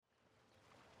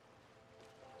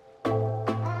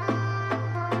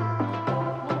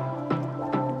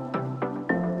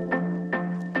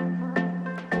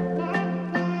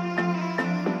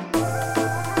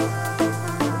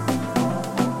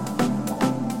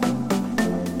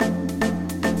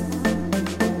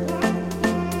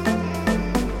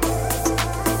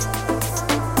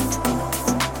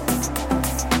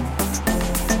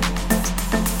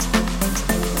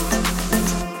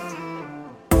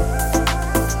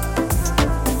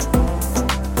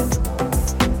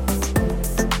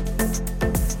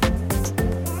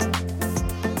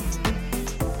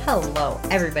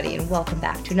everybody, and welcome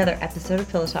back to another episode of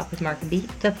Pillow Talk with Mark and Beat,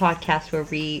 the podcast where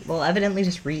we, well, evidently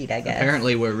just read, I guess.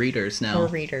 Apparently we're readers now. We're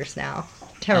readers now.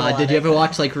 Terrible. Did you ever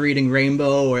watch, like, Reading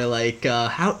Rainbow, or, like,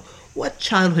 what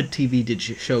childhood TV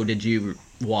show did you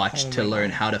watch to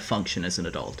learn how to function as an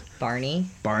adult? Barney.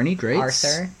 Barney, great.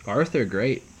 Arthur,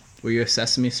 great. Were you a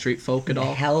Sesame Street folk at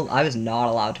all? Hell, I was not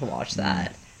allowed to watch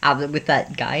that. With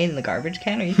that guy in the garbage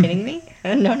can? Are you kidding me?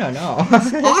 No.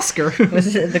 Oscar!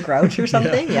 Was it the Grouch or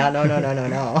something? Yeah, no.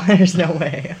 There's no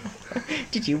way.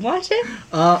 Did you watch it?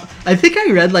 I think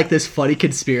I read, like, this funny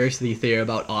conspiracy theory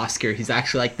about Oscar. He's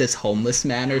actually, like, this homeless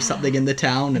man or something in the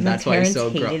town, and that's why he's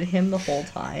so gross. Hated him the whole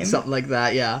time? Something like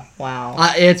that, yeah. Wow.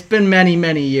 It's been many,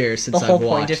 many years since I've watched. The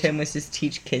whole point of him was just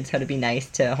teach kids how to be nice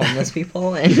to homeless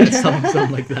people. And something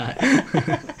like that.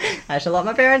 I should let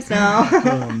my parents know.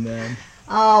 Oh, man.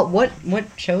 What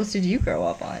shows did you grow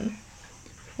up on?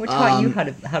 What taught you how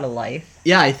to life?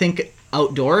 Yeah, I think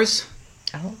outdoors.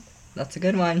 Oh, that's a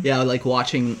good one. Yeah, like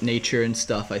watching nature and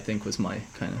stuff, I think was my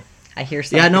kind of. I hear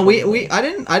some. Yeah, no, I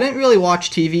didn't really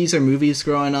watch TVs or movies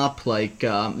growing up, like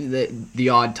the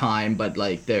odd time, but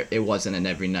like it wasn't an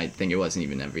every night thing. It wasn't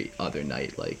even every other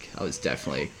night. Like I was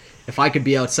definitely, if I could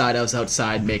be outside, I was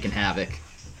outside making havoc.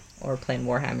 Or playing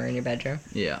Warhammer in your bedroom.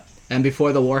 Yeah. And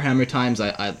before the Warhammer times,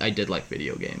 I did like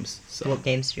video games. So. What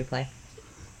games did you play?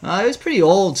 It was pretty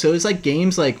old, so it was like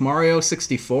games like Mario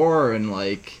 64 and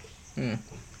like it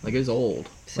was old.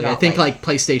 So like, I think like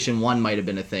PlayStation 1 might have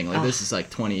been a thing. Like this is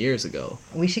like 20 years ago.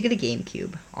 We should get a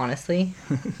GameCube, honestly.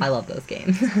 I love those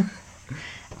games.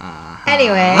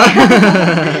 Anyway.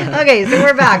 Okay, so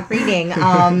we're back reading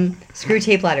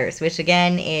Screwtape Letters, which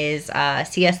again is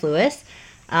C.S. Lewis.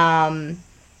 And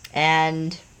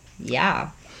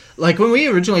yeah. Like, when we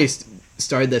originally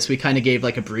started this, we kind of gave,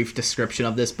 like, a brief description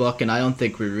of this book, and I don't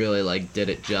think we really, like, did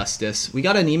it justice. We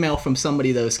got an email from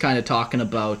somebody that was kind of talking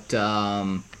about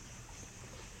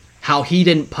how he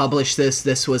didn't publish this.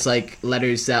 This was, like,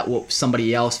 letters that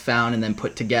somebody else found and then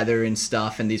put together and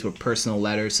stuff, and these were personal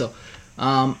letters. So,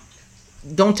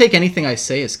 don't take anything I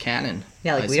say as canon.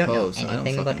 Yeah, like, I we suppose. Don't know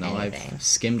anything about anything. I've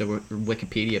skimmed a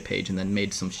Wikipedia page and then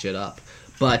made some shit up.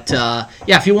 But, yeah,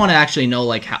 if you want to actually know,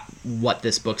 like, what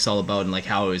this book's all about and, like,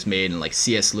 how it was made and, like,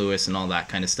 C.S. Lewis and all that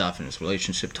kind of stuff and his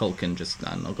relationship, Tolkien, just,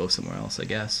 I don't know, go somewhere else, I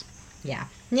guess. Yeah.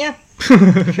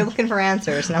 If you're looking for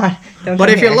answers, don't But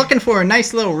if you're looking for a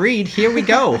nice little read, here we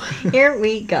go. Here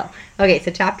we go. Okay, so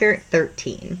chapter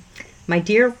 13. My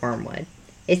dear Wormwood,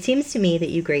 it seems to me that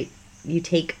you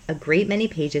take a great many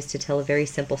pages to tell a very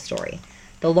simple story.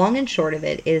 The long and short of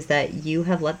it is that you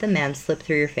have let the man slip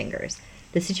through your fingers.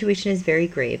 The situation is very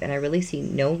grave, and I really see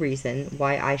no reason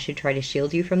why I should try to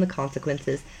shield you from the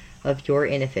consequences of your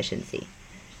inefficiency.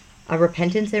 A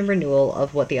repentance and renewal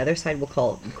of what the other side will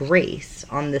call grace,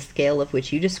 on the scale of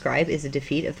which you describe, is a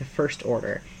defeat of the first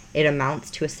order. It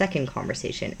amounts to a second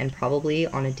conversation, and probably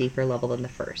on a deeper level than the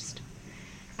first.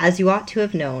 As you ought to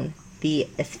have known, the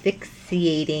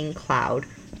asphyxiating cloud,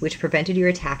 which prevented your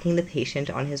attacking the patient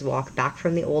on his walk back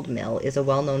from the old mill, is a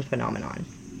well-known phenomenon.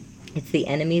 It's the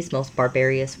enemy's most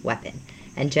barbarous weapon,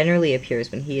 and generally appears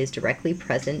when he is directly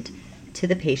present to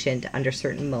the patient under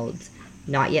certain modes,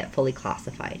 not yet fully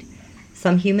classified.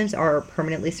 Some humans are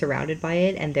permanently surrounded by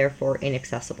it, and therefore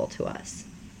inaccessible to us.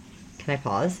 Can I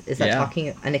pause? Is that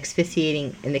talking an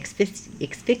asphyxiating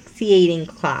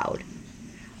cloud?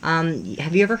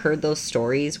 Have you ever heard those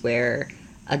stories where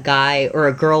a guy or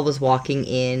a girl was walking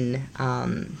in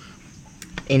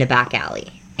a back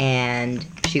alley? And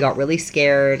she got really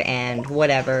scared and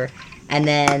whatever. And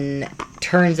then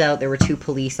turns out there were 2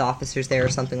 police officers there or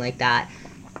something like that,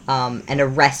 and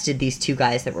arrested these 2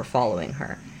 guys that were following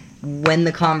her. When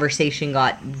the conversation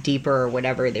got deeper or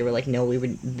whatever, they were like, no,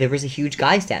 there was a huge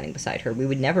guy standing beside her. We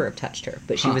would never have touched her,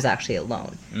 but she was actually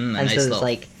alone. And nice, so it was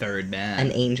like third man.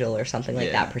 an angel or something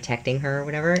like that protecting her or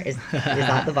whatever. Is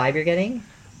that the vibe you're getting?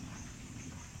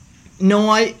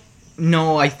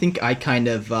 No, I think I kind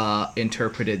of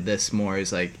interpreted this more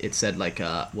as, like, it said, like,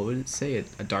 what would it say?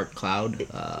 A dark cloud?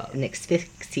 An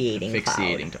asphyxiating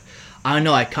cloud. I don't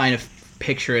know, I kind of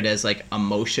picture it as, like,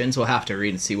 emotions. We'll have to read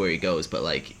and see where he goes, but,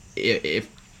 like, if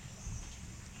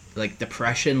like,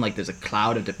 depression, like, there's a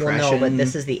cloud of depression. Well, no, but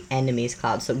this is the enemy's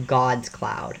cloud, so God's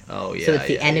cloud. Oh, yeah. So it's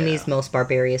the enemy's most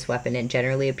barbarous weapon, and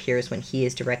generally appears when he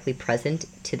is directly present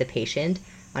to the patient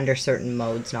under certain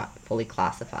modes not fully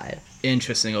classified.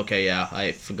 Interesting. Okay, yeah.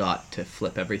 I forgot to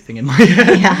flip everything in my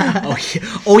head. Yeah.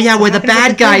 Oh, yeah, we're the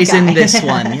bad guys in this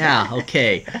one. Yeah,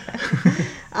 okay.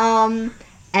 And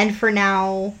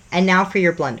now for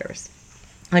your blunders.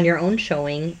 On your own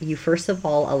showing, you first of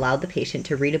all allowed the patient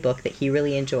to read a book that he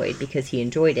really enjoyed because he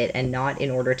enjoyed it and not in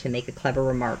order to make clever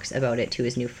remarks about it to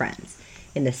his new friends.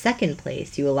 In the second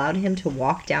place, you allowed him to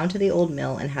walk down to the old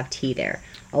mill and have tea there,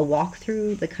 a walk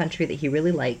through the country that he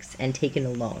really likes and taken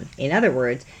alone. In other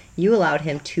words, you allowed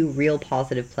him two real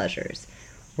positive pleasures.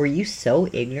 Were you so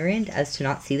ignorant as to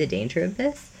not see the danger of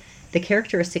this? The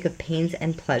characteristic of pains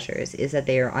and pleasures is that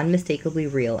they are unmistakably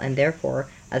real and therefore,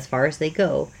 as far as they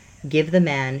go, give the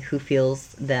man who feels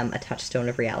them a touchstone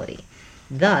of reality.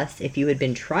 Thus, if you had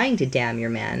been trying to damn your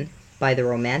man by the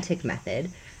romantic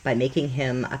method, by making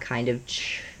him a kind of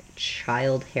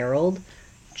chilled herald,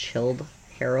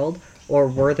 or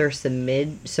were there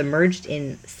submerged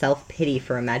in self-pity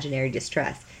for imaginary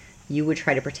distress, you would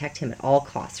try to protect him at all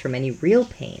costs from any real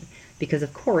pain, because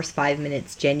of course 5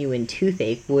 minutes genuine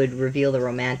toothache would reveal the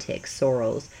romantic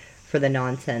sorrows for the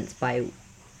nonsense they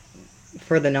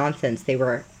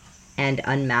were and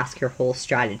unmask your whole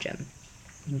stratagem.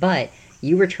 But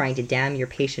you were trying to damn your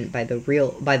patient by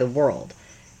the world.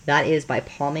 That is, by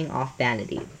palming off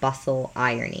vanity, bustle,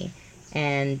 irony,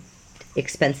 and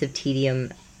expensive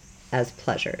tedium as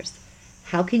pleasures.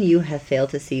 How can you have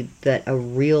failed to see that a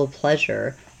real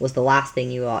pleasure was the last thing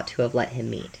you ought to have let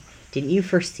him meet? Didn't you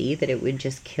foresee that it would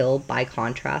just kill, by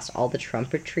contrast, all the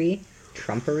trumpery,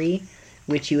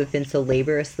 which you have been so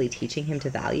laboriously teaching him to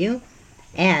value?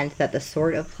 And that the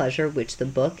sort of pleasure which the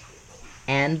book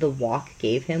and the walk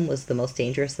gave him was the most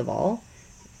dangerous of all?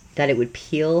 That it would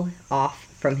peel off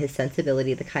from his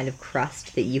sensibility the kind of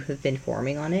crust that you have been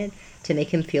forming on it to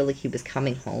make him feel like he was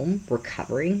coming home,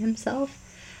 recovering himself?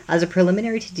 As a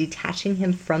preliminary to detaching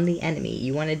him from the enemy,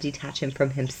 you want to detach him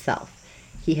from himself.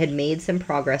 He had made some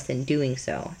progress in doing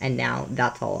so, and now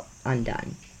that's all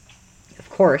undone. Of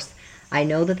course, I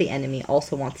know that the enemy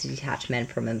also wants to detach men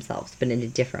from themselves, but in a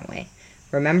different way.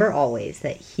 Remember always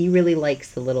that he really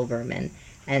likes the little vermin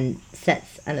and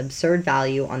sets an absurd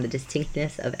value on the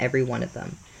distinctness of every one of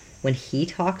them. When he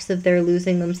talks of their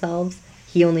losing themselves,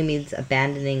 he only means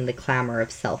abandoning the clamor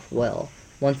of self-will.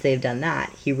 Once they have done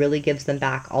that, he really gives them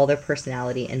back all their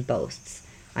personality and boasts,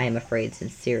 I am afraid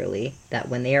sincerely, that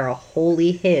when they are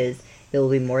wholly his, they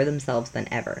will be more themselves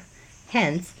than ever.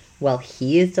 Hence, while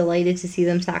he is delighted to see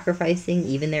them sacrificing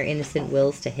even their innocent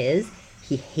wills to his,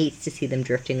 he hates to see them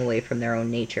drifting away from their own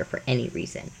nature for any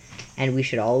reason, and we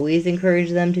should always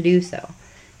encourage them to do so.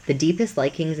 The deepest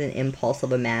likings and impulse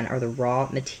of a man are the raw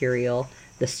material,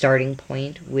 the starting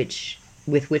point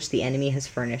with which the enemy has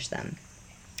furnished them.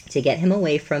 To get him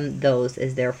away from those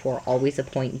is therefore always a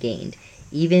point gained,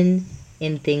 even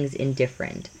in things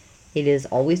indifferent. It is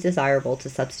always desirable to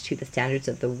substitute the standards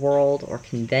of the world or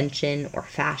convention or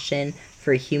fashion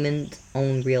for a human's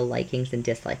own real likings and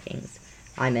dislikings.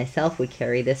 I myself would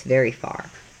carry this very far.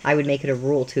 I would make it a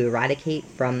rule to eradicate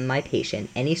from my patient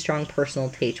any strong personal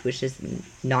taste which is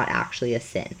not actually a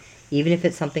sin, even if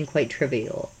it's something quite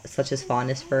trivial, such as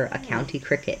fondness for a county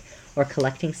cricket, or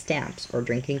collecting stamps, or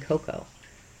drinking cocoa.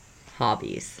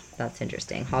 Hobbies. That's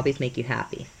interesting. Hobbies make you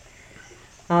happy.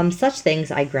 Such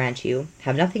things, I grant you,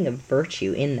 have nothing of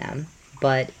virtue in them,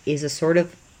 but is a sort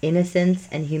of innocence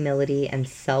and humility and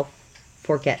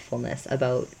self-forgetfulness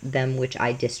about them which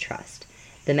I distrust.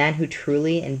 The man who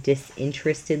truly and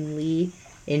disinterestedly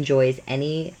enjoys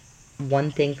any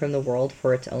one thing from the world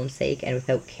for its own sake and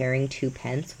without caring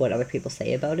twopence what other people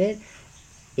say about it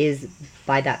is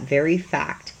by that very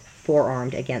fact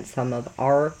forearmed against some of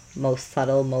our most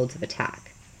subtle modes of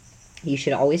attack. You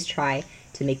should always try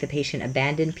to make the patient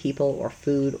abandon people or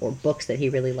food or books that he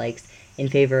really likes in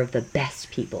favor of the best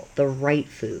people, the right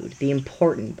food, the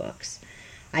important books.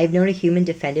 I have known a human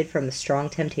defended from the strong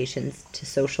temptations to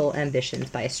social ambitions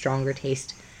by a stronger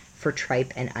taste for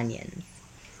tripe and onions.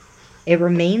 It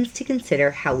remains to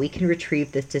consider how we can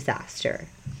retrieve this disaster.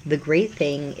 The great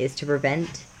thing is to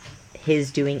prevent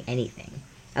his doing anything.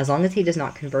 As long as he does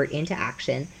not convert into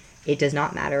action, it does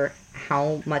not matter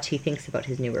how much he thinks about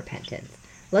his new repentance.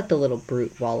 Let the little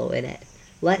brute wallow in it.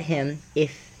 Let him,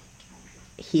 if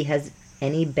he has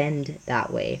any bend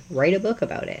that way, write a book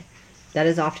about it. That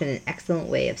is often an excellent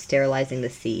way of sterilizing the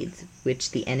seeds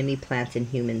which the enemy plants in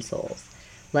human souls.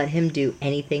 Let him do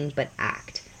anything but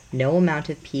act. No amount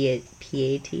of piety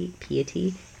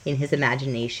in his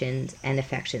imaginations and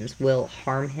affections will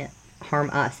harm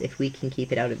us if we can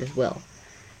keep it out of his will.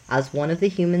 As one of the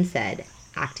humans said,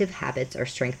 active habits are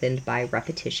strengthened by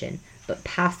repetition, but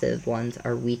passive ones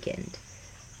are weakened.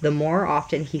 The more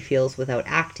often he feels without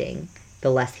acting, the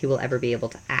less he will ever be able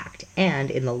to act, and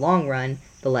in the long run,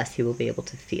 the less he will be able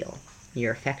to feel.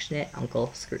 Your affectionate Uncle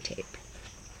Screwtape.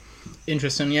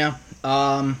 Interesting, yeah.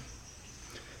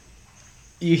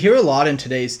 You hear a lot in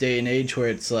today's day and age where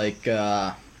it's like,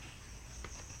 there's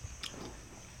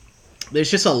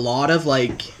just a lot of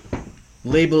like,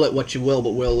 label it what you will,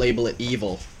 but we'll label it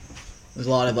evil. There's a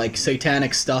lot of like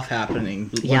satanic stuff happening.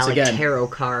 Yeah, like tarot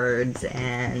cards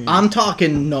and... I'm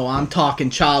talking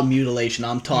child mutilation.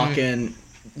 I'm talking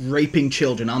raping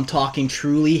children. I'm talking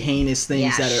truly heinous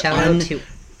things that are... shout out to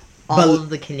all of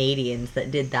the Canadians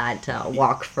that did that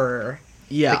walk for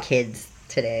the kids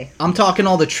today. I'm talking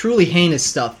all the truly heinous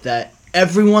stuff that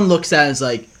everyone looks at as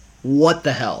like, what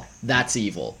the hell? That's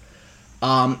evil.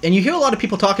 And you hear a lot of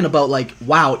people talking about like,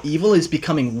 wow, evil is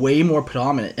becoming way more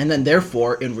predominant, and then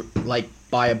therefore,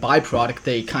 by a byproduct,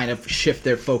 they kind of shift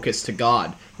their focus to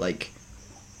God. Like,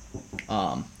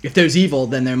 if there's evil,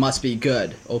 then there must be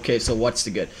good. Okay, so what's the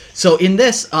good? So in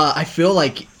this, I feel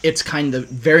like it's kind of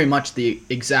very much the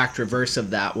exact reverse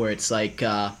of that, where it's like,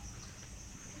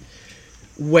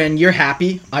 when you're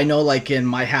happy, I know like in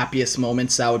my happiest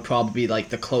moments, that would probably be like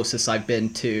the closest I've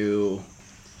been to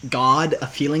God, a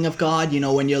feeling of God, you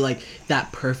know, when you're like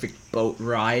that perfect boat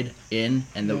ride in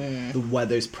and the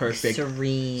weather's perfect,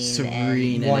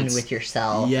 serene and one with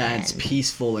yourself, and it's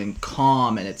peaceful and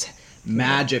calm and it's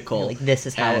magical, like this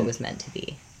is how it was meant to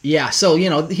be. So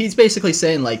you know, he's basically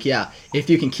saying like, if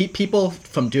you can keep people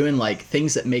from doing like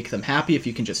things that make them happy, if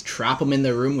you can just trap them in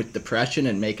their room with depression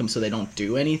and make them so they don't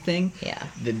do anything,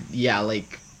 then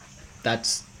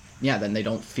then they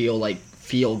don't feel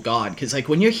God, because like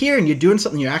when you're here and you're doing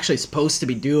something you're actually supposed to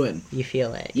be doing, you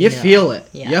feel it. You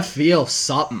feel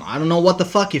something. I don't know what the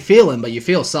fuck you're feeling, but you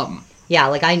feel something. Yeah,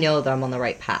 like I know that I'm on the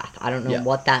right path. I don't know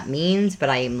what that means, but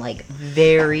I am like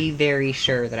very, very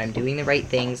sure that I'm doing the right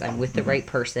things. I'm with the right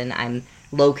person. I'm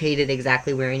located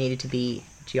exactly where I needed to be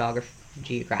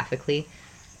geographically.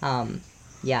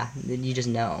 You just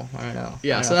know. I don't know.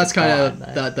 Yeah, so that's kind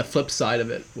of the flip side of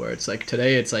it, where it's like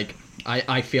today it's like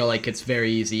I feel like it's very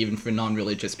easy even for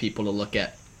non-religious people to look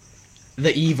at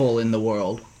the evil in the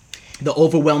world, the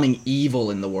overwhelming evil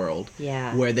in the world,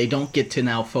 where they don't get to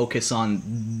now focus on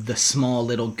the small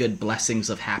little good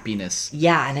blessings of happiness,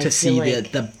 and to see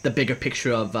like the bigger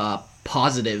picture of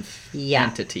positive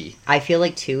entity. I feel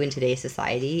like too in today's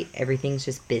society everything's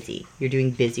just busy. You're doing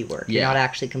busy work. You're not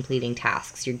actually completing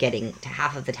tasks. You're getting to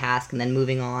half of the task and then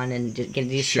moving on and just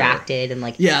getting distracted and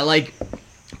like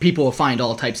people will find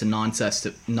all types of nonsense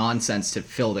to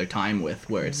fill their time with,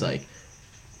 where it's like,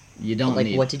 you don't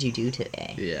need... what did you do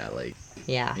today?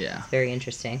 It's very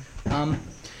interesting.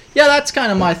 That's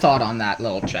kind of my thought on that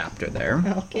little chapter there.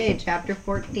 Okay, chapter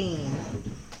 14.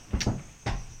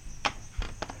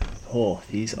 Oh,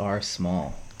 these are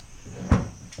small.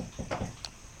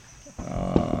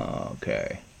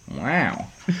 Okay. Wow.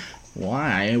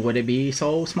 Why would it be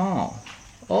so small?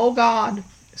 Oh, God.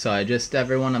 So I'm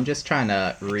just trying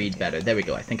to read better. There we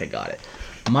go. I think I got it.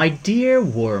 My dear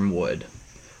Wormwood,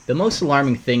 the most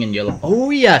alarming thing in your... Oh,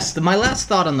 yes. My last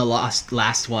thought on the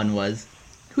last one was,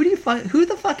 who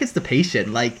the fuck is the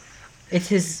patient? Like... It's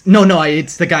his... No,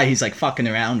 it's the guy he's, like, fucking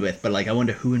around with. But, like, I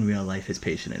wonder who in real life his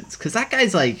patient is. Because that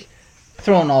guy's, like,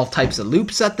 throwing all types of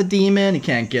loops at the demon. He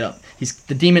can't get up.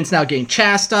 The demon's now getting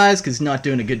chastised because he's not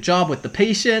doing a good job with the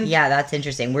patient. Yeah, that's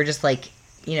interesting. We're just, like...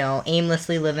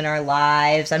 aimlessly living our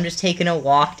lives. I'm just taking a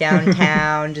walk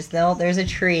downtown. There's a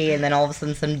tree, and then all of a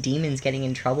sudden some demon's getting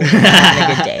in trouble. Having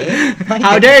a good day.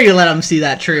 How dare you let him see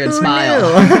that tree and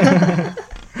smile?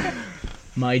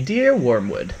 My dear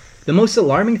Wormwood, the most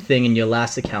alarming thing in your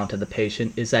last account of the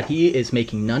patient is that he is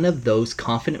making none of those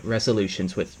confident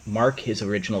resolutions which mark his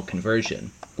original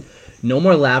conversion. No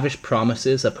more lavish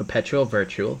promises of perpetual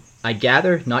virtue. I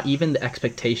gather not even the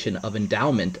expectation of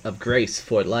endowment of grace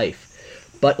for life,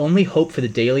 but only hope for the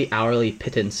daily hourly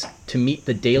pittance to meet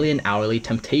the daily and hourly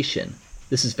temptation.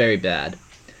 This is very bad.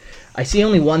 I see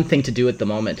only one thing to do at the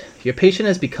moment. Your patient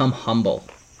has become humble.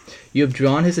 You have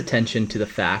drawn his attention to the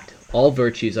fact all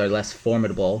virtues are less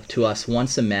formidable to us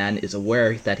once a man is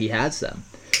aware that he has them.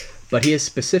 But he is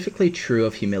specifically true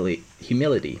of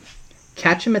humility.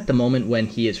 Catch him at the moment when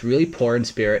he is really poor in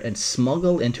spirit and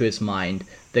smuggle into his mind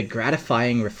the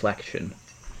gratifying reflection.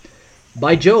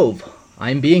 By Jove! I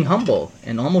am being humble,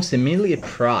 and almost immediately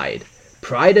pride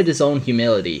at his own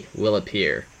humility will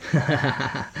appear.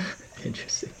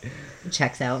 Interesting.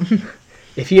 Checks out.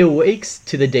 If he awakes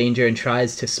to the danger and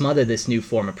tries to smother this new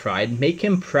form of pride, make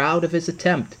him proud of his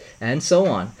attempt, and so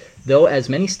on, though as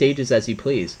many stages as you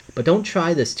please. But don't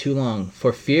try this too long,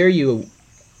 for fear you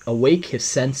awake his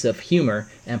sense of humor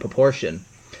and proportion,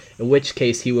 in which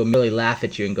case he will merely laugh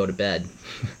at you and go to bed.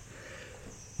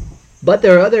 But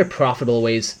there are other profitable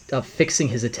ways of fixing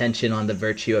his attention on the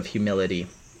virtue of humility.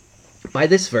 By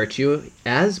this virtue,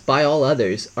 as by all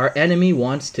others, our enemy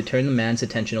wants to turn the man's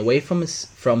attention away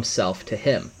from self to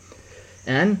him,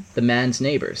 and to the man's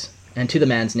neighbors.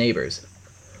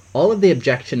 All of the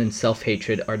objection and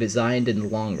self-hatred are designed in the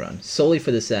long run, solely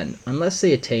for this end. Unless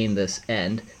they attain this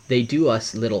end, they do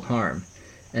us little harm.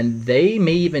 And they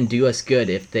may even do us good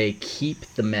if they keep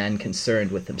the man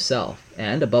concerned with himself.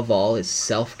 And, above all, is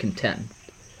self-contempt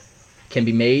can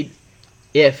be made,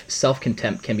 if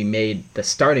self-contempt can be made the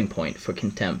starting point for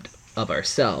contempt of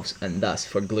ourselves, and thus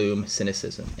for gloom,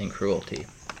 cynicism, and cruelty.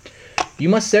 You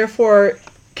must therefore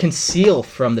conceal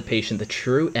from the patient the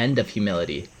true end of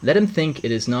humility. Let him think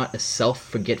it is not a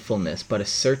self-forgetfulness, but a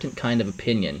certain kind of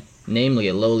opinion, namely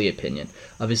a lowly opinion,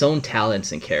 of his own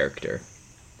talents and character.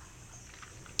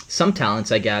 Some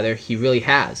talents, I gather, he really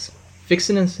has. Fix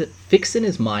in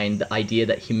his mind the idea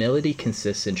that humility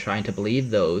consists in trying to believe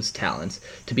those talents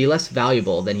to be less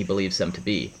valuable than he believes them to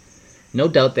be. No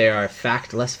doubt they are in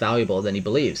fact less valuable than he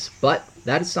believes, but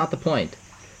that is not the point.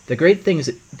 The great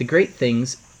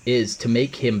things is to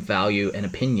make him value an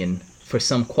opinion for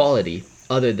some quality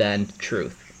other than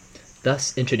truth,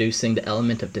 thus introducing the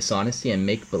element of dishonesty and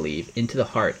make-believe into the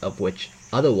heart of which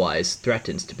otherwise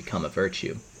threatens to become a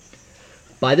virtue.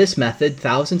 By this method,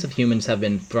 thousands of humans have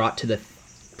been brought to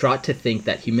think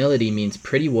that humility means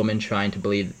pretty women trying to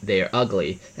believe they are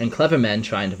ugly, and clever men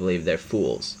trying to believe they're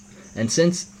fools. And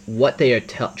since what they are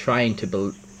trying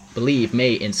to believe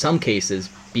may, in some cases,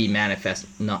 be manifest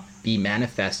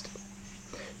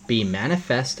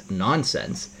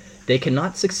nonsense, they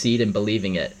cannot succeed in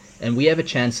believing it, and we have a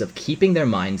chance of keeping their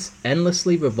minds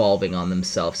endlessly revolving on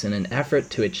themselves in an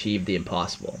effort to achieve the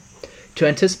impossible. To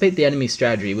anticipate the enemy's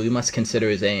strategy, we must consider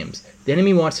his aims. The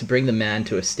enemy wants to bring the man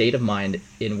to a state of mind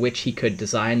in which he could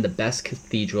design the best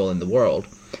cathedral in the world,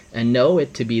 and know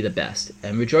it to be the best,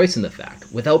 and rejoice in the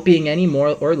fact, without being any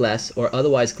more or less or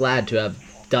otherwise glad to have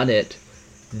done it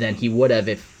than he would have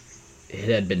if it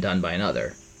had been done by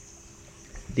another.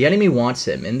 The enemy wants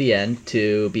him, in the end,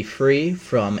 to be free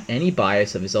from any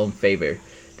bias of his own favor,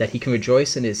 that he can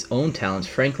rejoice in his own talents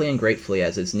frankly and gratefully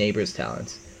as his neighbor's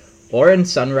talents, or in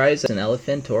sunrise as an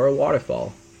elephant or a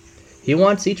waterfall. He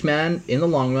wants each man, in the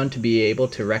long run, to be able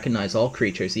to recognize all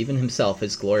creatures, even himself,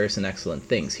 as glorious and excellent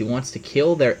things. He wants to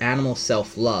kill their animal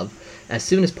self-love as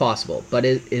soon as possible, but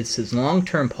it is his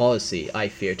long-term policy, I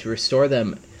fear, to restore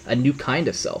them a new kind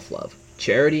of self-love,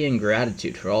 charity and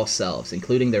gratitude for all selves,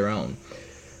 including their own.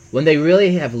 When they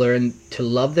really have learned to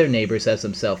love their neighbors as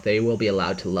themselves, they will be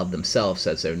allowed to love themselves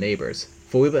as their neighbors.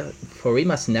 For we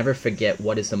must never forget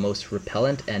what is the most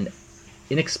repellent and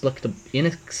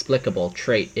inexplicable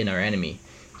trait in our enemy.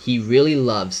 He really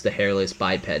loves the hairless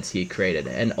bipeds he created,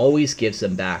 and always gives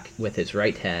them back with his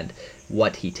right hand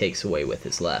what he takes away with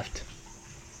his left.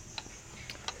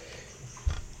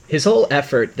 His whole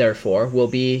effort, therefore, will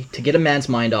be to get a man's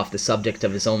mind off the subject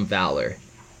of his own valor.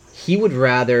 He would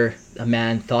rather a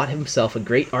man thought himself a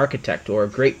great architect or a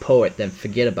great poet than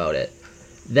forget about it,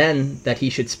 than that he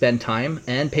should spend time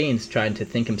and pains trying to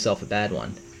think himself a bad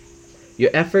one.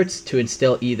 Your efforts to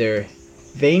instill either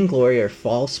vainglory or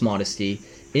false modesty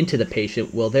into the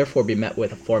patient will therefore be met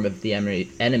with a form of the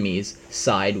enemy's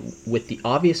side, with the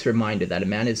obvious reminder that a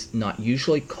man is not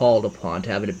usually called upon to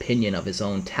have an opinion of his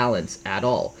own talents at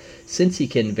all, since he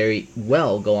can very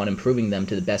well go on improving them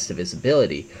to the best of his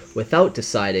ability, without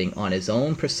deciding on his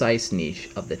own precise niche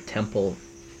of the temple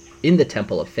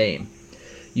of fame.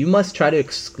 You must try to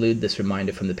exclude this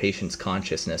reminder from the patient's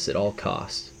consciousness at all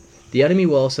costs. The enemy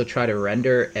will also try to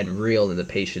render and reel in the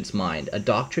patient's mind a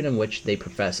doctrine in which they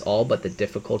profess all but the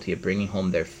difficulty of bring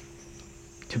home to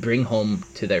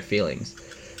their feelings.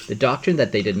 The doctrine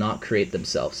that they did not create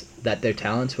themselves, that their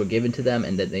talents were given to them,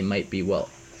 and that they might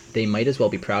as well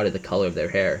be proud of the color of their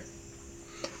hair.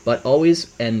 But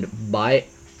always and by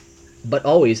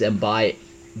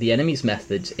the enemy's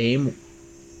methods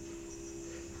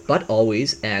But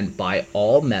always and by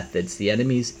all methods, the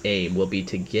enemy's aim will be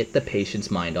to get the patient's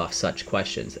mind off such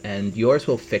questions, and yours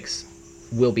will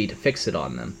be to fix it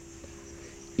on them.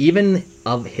 Even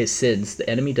of his sins, the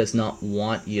enemy does not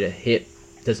want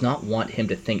him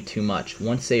to think too much.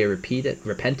 Once they are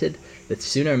repented, the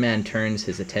sooner a man turns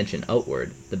his attention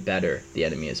outward, the better the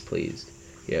enemy is pleased.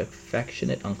 Your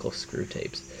affectionate Uncle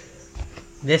Screwtapes.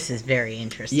 This is very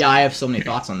interesting. Yeah, I have so many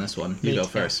thoughts on this one. You go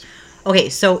first. Okay,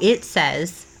 so it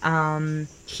says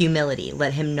humility.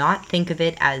 Let him not think of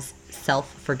it as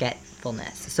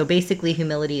self-forgetfulness. So basically,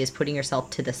 humility is putting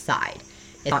yourself to the side.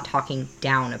 It's not talking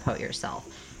down about yourself.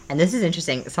 And this is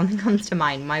interesting. Something comes to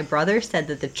mind. My brother said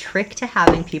that the trick to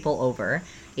having people over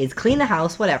is clean the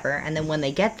house, whatever, and then when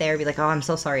they get there, be like, oh, I'm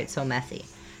so sorry, it's so messy.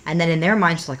 And then in their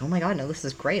minds, it's like, oh my god, no, this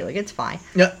is great. Like, it's fine.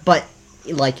 Yeah. But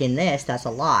like in this, that's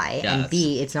a lie. Yeah, and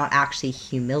B, it's not actually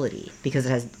humility, because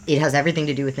it has everything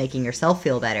to do with making yourself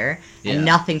feel better and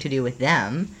nothing to do with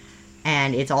them.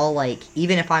 And it's all like,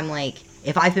 even if I'm like,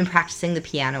 if I've been practicing the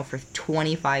piano for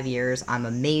 25 years, I'm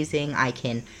amazing. I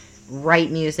can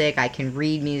write music, I can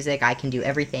read music, I can do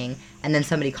everything. And then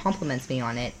somebody compliments me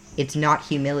on it. It's not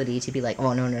humility to be like,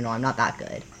 oh, no, I'm not that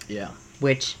good. Yeah.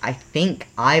 Which I think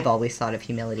I've always thought of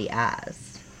humility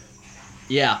as.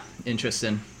 Yeah,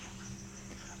 interesting.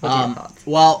 What are your thoughts?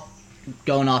 Well,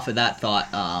 going off of that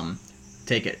thought,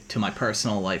 take it to my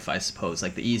personal life, I suppose.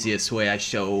 Like, the easiest way I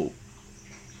show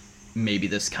maybe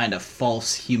this kind of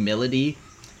false humility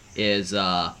is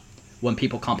when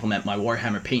people compliment my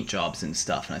Warhammer paint jobs and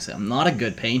stuff, and I say, I'm not a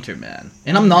good painter, man.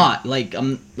 And I'm not. Like,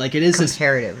 it is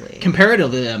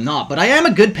comparatively, I'm not. But I am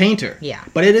a good painter. Yeah.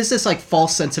 But it is this, like,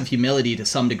 false sense of humility to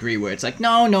some degree where it's like,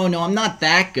 no, I'm not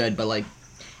that good, but, like,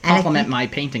 compliment my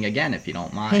painting again if you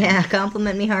don't mind. Yeah,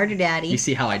 compliment me harder, Daddy. You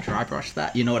see how I dry brush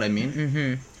that? You know what I mean?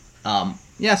 Mm-hmm.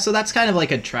 Yeah, so that's kind of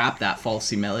like a trap, that false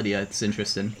humility. It's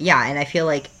interesting. Yeah, and I feel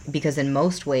like, because in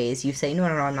most ways you say, no,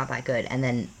 I'm not that good, and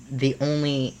then the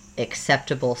only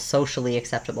socially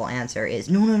acceptable answer is,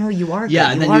 no, you are good.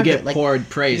 Yeah, and then you get poured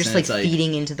praise. You're just like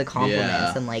feeding into the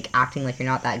compliments and like acting like you're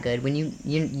not that good when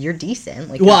you're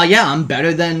decent. Like, well, yeah, I'm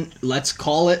better than, let's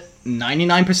call it,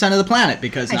 99% of the planet,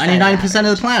 because 99%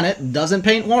 of the planet doesn't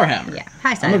paint Warhammer. Yeah,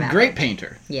 high side I'm a of average. great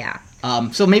painter. Yeah.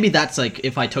 So maybe that's like,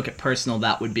 if I took it personal,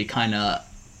 that would be kind of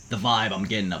the vibe I'm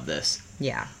getting of this.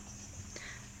 Yeah.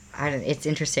 It's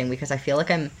interesting because I feel like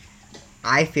I've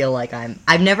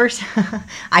never,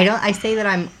 I say that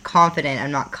I'm confident,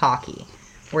 I'm not cocky.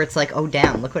 Where it's like, oh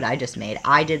damn, look what I just made.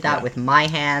 I did that with my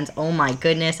hands. Oh my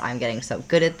goodness, I'm getting so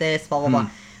good at this, blah, blah, blah.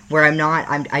 Where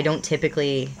I don't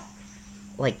typically,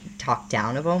 like, talk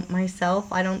down about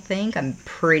myself, I don't think. I'm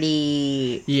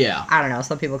pretty... Yeah. I don't know,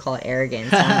 some people call it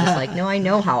arrogance. So I'm just like, no, I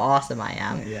know how awesome I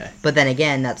am. Yeah. But then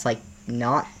again, that's, like,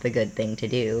 not the good thing to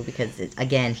do because,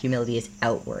 again, humility is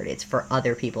outward. It's for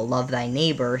other people. Love thy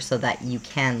neighbor so that you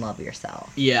can love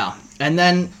yourself. Yeah. And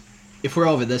then, if we're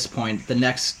over this point, the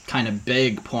next kind of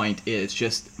big point is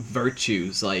just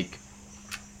virtues. Like,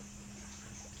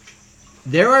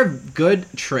 there are good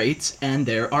traits and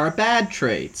there are bad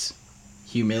traits.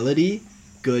 Humility,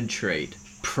 good trait.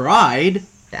 Pride,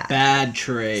 bad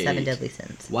trait. 7 deadly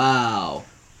sins. Wow.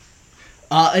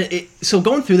 So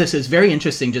going through this is very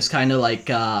interesting, just kind of like,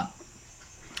 let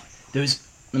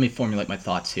me formulate my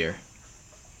thoughts here.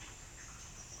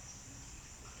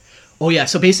 Oh yeah,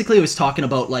 so basically it was talking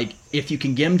about, like, if you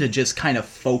can get them to just kind of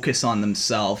focus on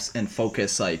themselves and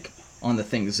focus, like, on the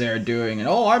things they're doing, and,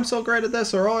 oh, I'm so great at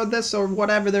this, or this, or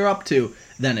whatever they're up to,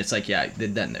 then it's like, yeah,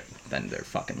 then they're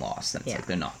fucking lost. Then it's like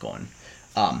they're not going.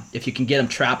 If you can get them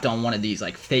trapped on one of these,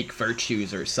 like, fake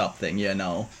virtues or something, you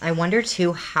know. I wonder,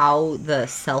 too, how the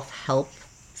self-help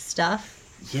stuff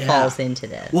falls into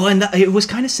this. Well, and it was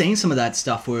kind of saying some of that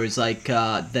stuff where it's like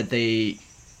that they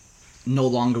no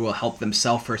longer will help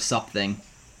themselves or something.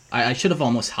 I should have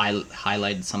almost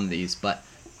highlighted some of these, but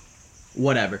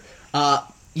whatever.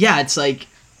 Yeah, it's like...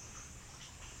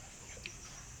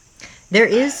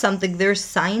 There's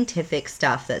scientific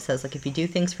stuff that says, like, if you do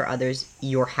things for others,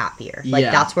 you're happier. Like,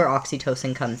 that's where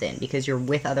oxytocin comes in, because you're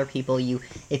with other people.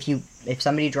 If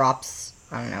somebody drops,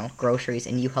 I don't know, groceries,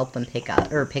 and you help them pick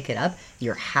it up,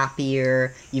 you're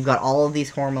happier. You've got all of these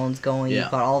hormones going. You've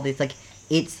got all of these, like,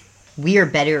 we are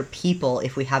better people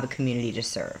if we have a community to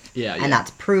serve. Yeah. And that's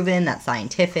proven, that's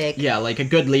scientific. Yeah, like a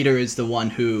good leader is the one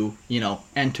who,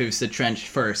 enters the trench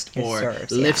first or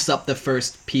lifts up the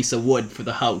first piece of wood for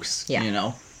the house, you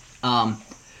know?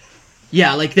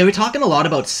 Yeah, like they were talking a lot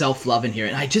about self-love in here,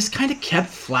 and I just kind of kept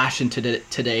flashing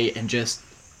today and just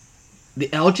the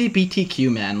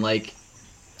LGBTQ, man, like,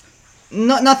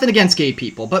 nothing against gay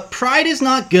people, but pride is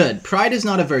not good. Pride is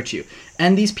not a virtue.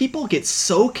 And these people get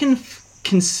so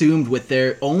consumed with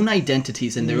their own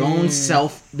identities and their own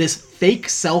this fake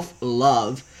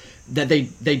self-love that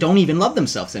they don't even love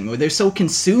themselves anymore. They're so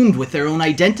consumed with their own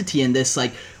identity and this,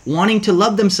 like, wanting to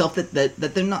love themselves that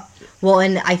they're not. Well,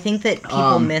 and I think that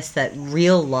people miss that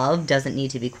real love doesn't need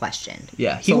to be questioned.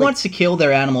 Yeah, he wants to kill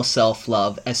their animal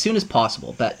self-love as soon as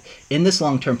possible, but in this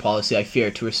long-term policy, I fear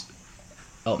to...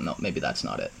 Oh, no, maybe that's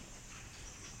not it.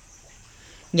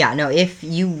 Yeah, no, if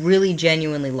you really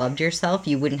genuinely loved yourself,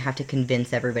 you wouldn't have to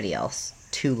convince everybody else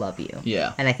to love you.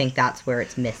 Yeah. And I think that's where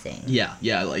it's missing. Yeah,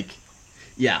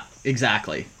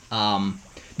 exactly.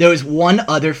 There was one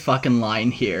other fucking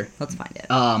line here. Let's find it.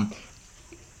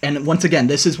 And once again,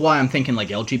 this is why I'm thinking, like,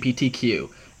 LGBTQ.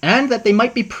 And that they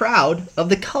might be proud of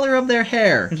the color of their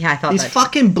hair. Yeah, I thought These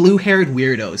fucking blue-haired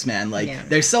weirdos, man. Like,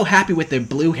 they're so happy with their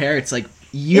blue hair, it's like...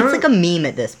 It's like a meme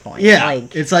at this point. Yeah,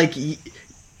 like, it's like...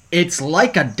 It's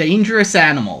like a dangerous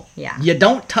animal. Yeah. You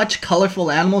don't touch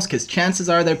colorful animals because chances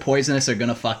are they're poisonous or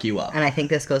gonna fuck you up. And I think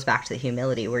this goes back to the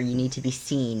humility where you need to be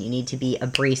seen, you need to be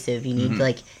abrasive, you need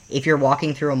like, if you're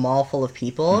walking through a mall full of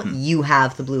people, you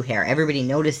have the blue hair. Everybody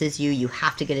notices you, you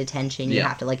have to get attention, you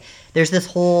have to like, there's this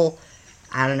whole,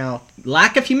 I don't know.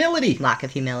 Lack of humility. Lack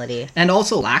of humility. And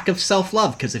also lack of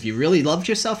self-love, because if you really loved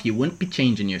yourself, you wouldn't be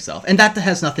changing yourself. And that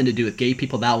has nothing to do with gay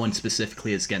people. That one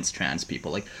specifically is against trans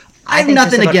people. Like, I have think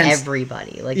nothing just about against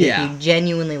everybody. Like, Yeah. if you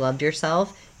genuinely loved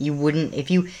yourself, you wouldn't, if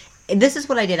you, this is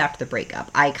what I did after the breakup.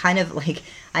 I kind of, like,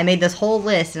 I made this whole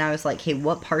list, and I was like, hey,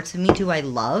 what parts of me do I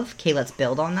love? Okay, let's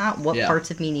build on that. What parts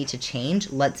of me need to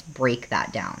change? Let's break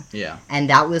that down. Yeah. And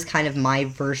that was kind of my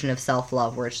version of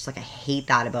self-love, where it's just like, I hate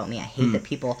that about me. I hate that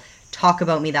people talk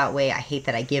about me that way. I hate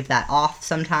that I give that off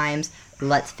sometimes.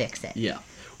 Let's fix it. Yeah.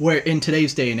 Where in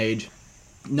today's day and age,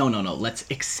 no, let's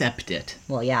accept it.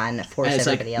 Well, yeah, and force And it's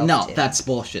everybody like, else no, to. that's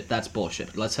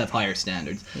bullshit. Let's have higher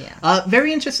standards. Yeah.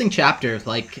 Very interesting chapter.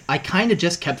 Like, I kind of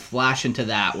just kept flashing to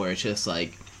that, where it's just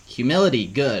like, humility,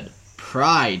 good.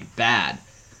 Pride, bad.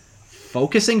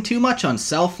 Focusing too much on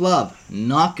self-love,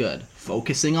 not good.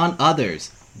 Focusing on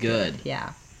others, good.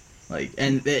 Yeah. Like,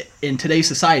 and in today's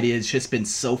society, it's just been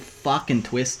so fucking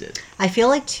twisted. I feel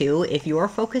like, too, if you're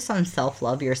focused on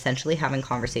self-love, you're essentially having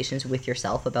conversations with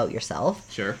yourself about yourself.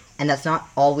 Sure. And that's not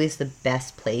always the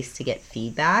best place to get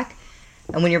feedback.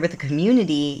 And when you're with a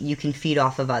community, you can feed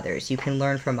off of others. You can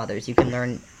learn from others. You can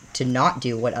learn to not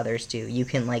do what others do. You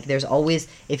can, like, there's always,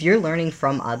 if you're learning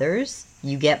from others,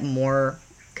 you get more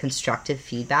constructive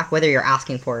feedback, whether you're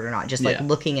asking for it or not. Just, like,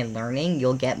 looking and learning,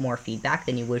 you'll get more feedback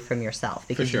than you would from yourself,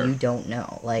 because you don't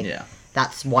know. Like,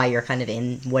 that's why you're kind of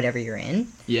in whatever you're in.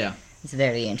 Yeah. It's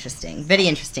very interesting. Very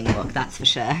interesting book, that's for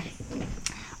sure.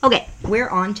 Okay, we're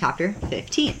on chapter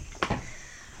 15.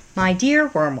 My dear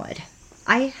Wormwood,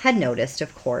 I had noticed,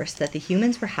 of course, that the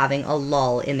humans were having a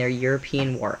lull in their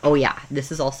European war. Oh yeah,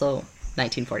 this is also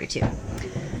 1942.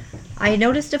 I had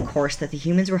noticed, of course, that the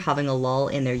humans were having a lull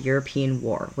in their European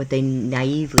war, what they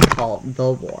naively call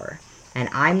the war. And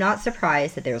I'm not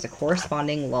surprised that there was a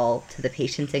corresponding lull to the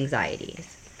patient's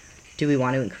anxieties. Do we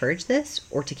want to encourage this,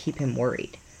 or to keep him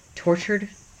worried? Tortured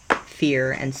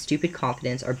fear and stupid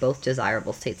confidence are both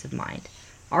desirable states of mind.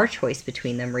 Our choice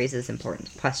between them raises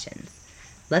important questions.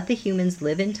 Let the humans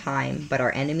live in time, but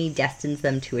our enemy destines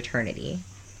them to eternity.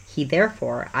 He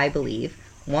therefore, I believe,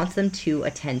 wants them to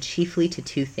attend chiefly to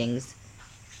two things: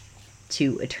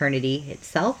 to eternity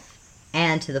itself,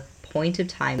 and to the point of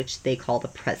time which they call the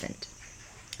present.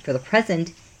 For the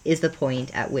present is the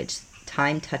point at which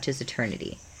time touches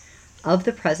eternity. Of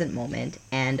the present moment,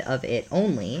 and of it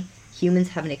only, humans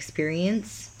have an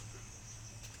experience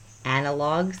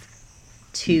analogues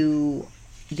to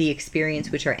the experience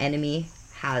which our enemy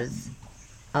has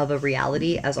of a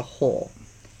reality as a whole.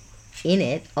 In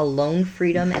it, alone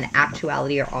freedom and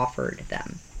actuality are offered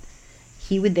them.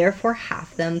 He would therefore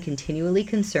have them continually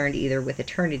concerned either with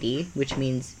eternity, which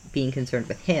means being concerned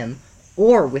with him,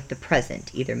 or with the present,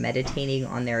 either meditating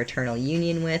on their eternal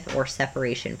union with or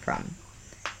separation from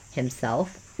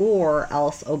himself, or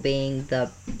else obeying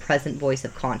the present voice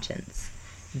of conscience,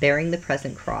 bearing the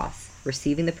present cross,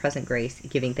 receiving the present grace,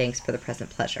 giving thanks for the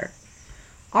present pleasure.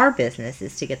 Our business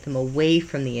is to get them away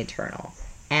from the eternal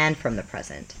and from the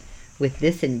present. With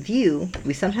this in view,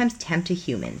 we sometimes tempt a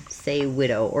human, say a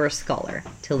widow or a scholar,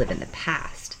 to live in the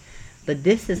past. But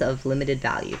this is of limited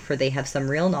value, for they have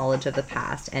some real knowledge of the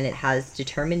past, and it has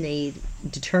determinate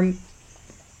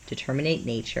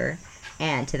nature,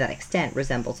 and to that extent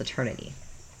resembles eternity.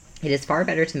 It is far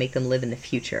better to make them live in the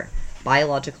future.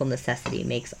 Biological necessity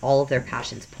makes all of their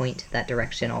passions point to that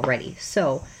direction already,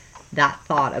 so that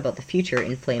thought about the future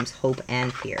inflames hope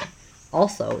and fear.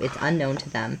 Also, it's unknown to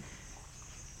them,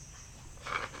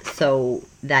 so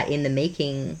that in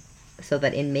making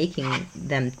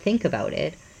them think about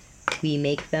it, we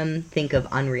make them think of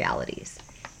unrealities.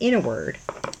 In a word,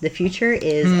 the future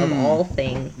is of all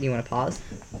things. You want to pause?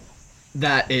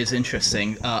 That is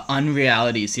interesting.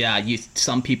 Unrealities, yeah.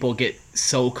 Some people get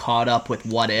so caught up with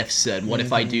what ifs and what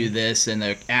if I do this, and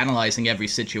they're analyzing every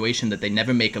situation that they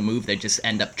never make a move. They just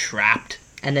end up trapped.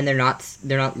 And then they're not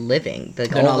living. Like,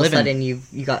 they're all not of a living. sudden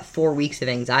you got 4 weeks of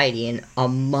anxiety and a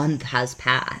month has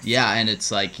passed. Yeah, and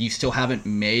it's like you still haven't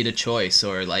made a choice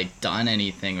or like done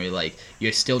anything, or like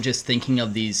you're still just thinking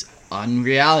of these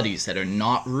unrealities that are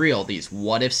not real, these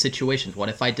what if situations. What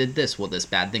if I did this? Will this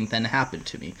bad thing then happen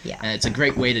to me? Yeah. And it's a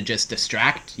great way to just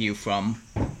distract you from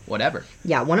whatever.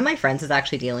 Yeah, one of my friends is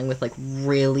actually dealing with like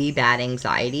really bad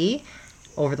anxiety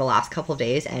over the last couple of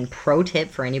days, and pro tip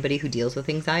for anybody who deals with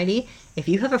anxiety, if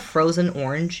you have a frozen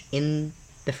orange in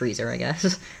the freezer, I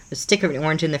guess. Stick an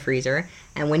orange in the freezer,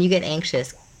 and when you get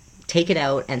anxious, take it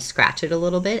out and scratch it a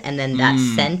little bit, and then that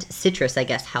scent, citrus, I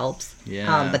guess, helps.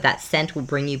 Yeah. But that scent will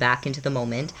bring you back into the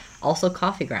moment. Also,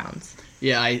 coffee grounds.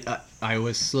 Yeah, I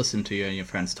was listening to you and your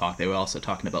friends talk. They were also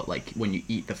talking about, like, when you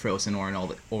eat the frozen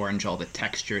orange, all the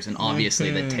textures, and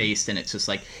obviously the taste, and it's just,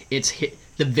 like, it's hit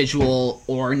the visual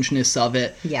orangeness of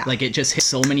it. Yeah. Like, it just hits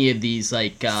so many of these,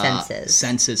 like,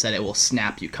 senses that it will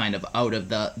snap you kind of out of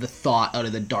the thought, out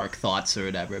of the dark thoughts or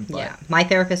whatever. But, yeah. My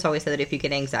therapist always said that if you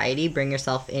get anxiety, bring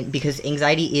yourself in, because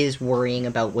anxiety is worrying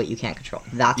about what you can't control.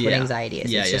 That's what anxiety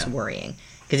is. It's just worrying.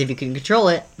 Because if you can control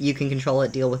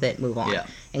it, deal with it, move on. Yeah.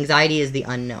 Anxiety is the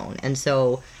unknown. And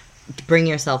so bring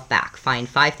yourself back. Find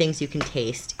 5 things you can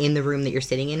taste in the room that you're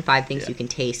sitting in, 5 things you can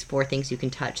taste, 4 things you can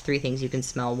touch, 3 things you can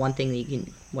smell, 1 thing that you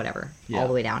can, whatever, all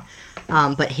the way down.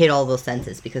 But hit all those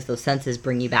senses, because those senses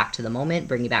bring you back to the moment,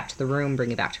 bring you back to the room, bring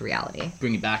you back to reality.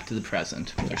 Bring you back to the present,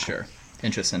 for sure.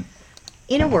 Interesting.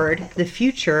 In a word, the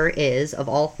future is, of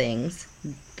all things,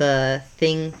 the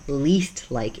thing least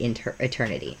like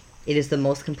eternity. It is the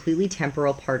most completely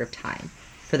temporal part of time.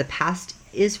 For the past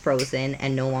is frozen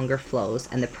and no longer flows,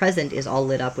 and the present is all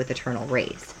lit up with eternal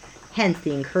rays. Hence,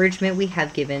 the encouragement we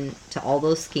have given to all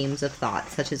those schemes of thought,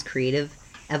 such as creative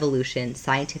evolution,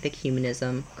 scientific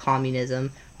humanism,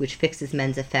 communism, which fixes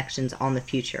men's affections on the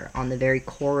future, on the very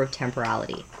core of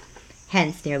temporality.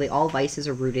 Hence, nearly all vices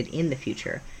are rooted in the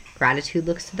future. Gratitude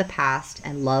looks to the past,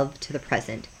 and love to the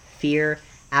present. Fear,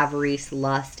 avarice,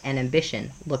 lust, and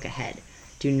ambition look ahead.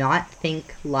 Do not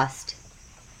think lust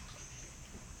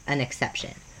an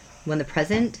exception. When the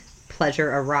present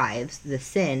pleasure arrives, the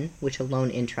sin, which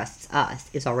alone interests us,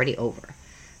 is already over.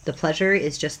 The pleasure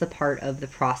is just the part of the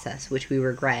process which we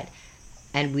regret,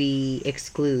 and we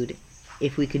exclude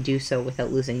if we could do so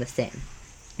without losing the sin.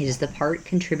 It is the part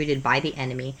contributed by the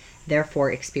enemy,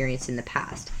 therefore experienced in the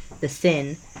past. The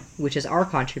sin, which is our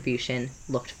contribution,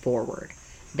 looked forward.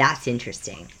 That's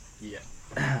interesting. Yeah.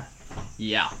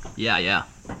 Yeah.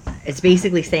 It's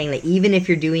basically saying that even if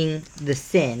you're doing the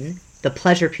sin, the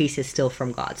pleasure piece is still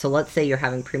from God. So let's say you're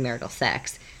having premarital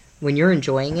sex. When you're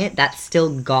enjoying it, that's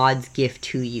still God's gift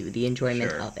to you, the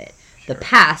enjoyment of it. The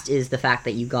past is the fact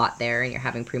that you got there and you're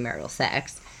having premarital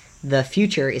sex. The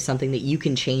future is something that you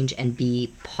can change and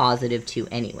be positive to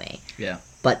anyway. Yeah.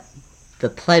 But the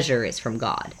pleasure is from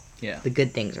God. Yeah. The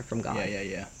good things are from God.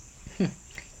 Yeah.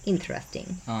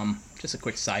 Interesting. Just a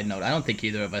quick side note. I don't think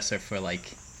either of us are for,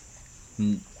 like,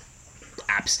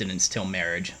 abstinence till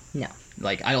marriage. No.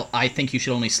 Like, I think you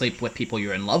should only sleep with people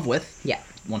you're in love with. Yeah.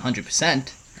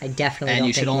 100%. I definitely and don't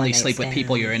you should think only one-night sleep with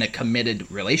people stand. you're in a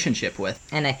committed relationship with.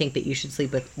 And I think that you should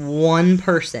sleep with one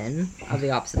person of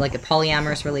the opposite. Like, a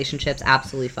polyamorous relationship's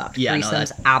absolutely fucked. Yeah, no,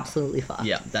 Threesome's absolutely fucked.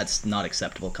 Yeah, that's not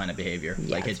acceptable kind of behavior.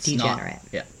 Yeah, like, it's not. degenerate.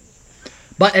 Yeah.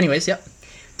 But anyways, yep.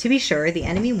 To be sure, the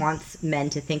enemy wants men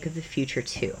to think of the future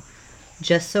too,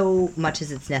 just so much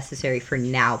as it's necessary for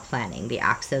now planning the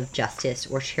acts of justice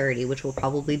or charity, which will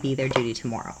probably be their duty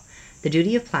tomorrow. The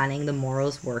duty of planning the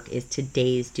morrow's work is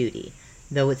today's duty,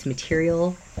 though its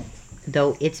material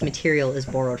is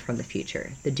borrowed from the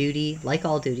future. The duty, like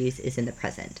all duties, is in the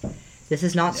present. This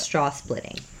is not straw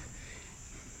splitting.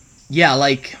 Yeah,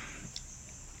 like,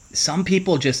 some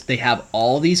people just, they have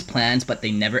all these plans, but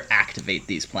they never activate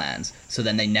these plans, so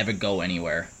then they never go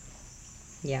anywhere.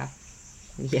 Yeah.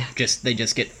 They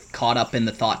just get caught up in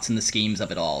the thoughts and the schemes of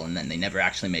it all, and then they never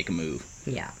actually make a move.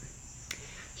 Yeah.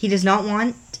 He does not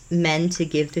want men to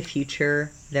give the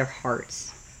future their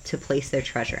hearts, to place their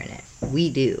treasure in it. We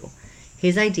do.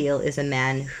 His ideal is a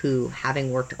man who,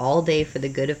 having worked all day for the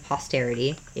good of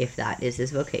posterity, if that is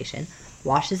his vocation,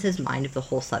 washes his mind of the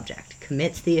whole subject,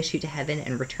 commits the issue to heaven,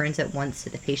 and returns at once to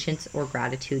the patience or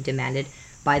gratitude demanded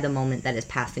by the moment that is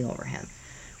passing over him.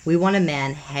 We want a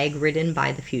man hag-ridden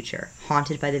by the future,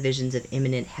 haunted by the visions of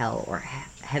imminent hell or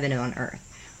heaven on earth,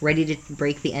 ready to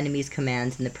break the enemy's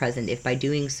commands in the present if by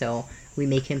doing so we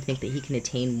make him think that he can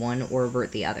attain one or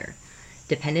avert the other,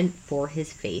 dependent for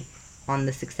his faith on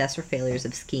the success or failures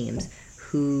of schemes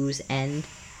whose end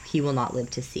he will not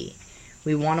live to see.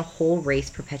 We want a whole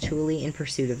race perpetually in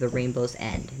pursuit of the rainbow's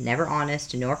end, never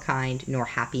honest, nor kind, nor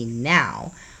happy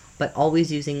now, but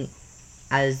always using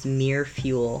as mere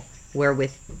fuel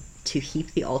wherewith to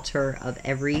heap the altar of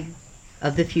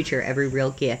the future every real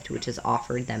gift which is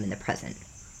offered them in the present.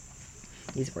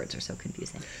 These words are so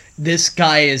confusing. This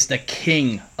guy is the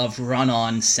king of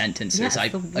run-on sentences. Yes, I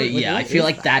feel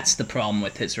like that's the problem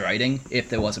with his writing, if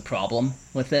there was a problem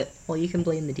with it. Well, you can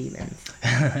blame the demons.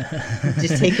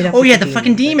 Just take it up. Oh yeah, the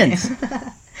fucking demons!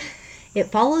 It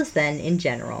follows then, in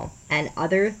general, and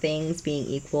other things being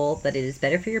equal, that it is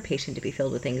better for your patient to be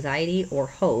filled with anxiety or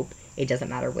hope it doesn't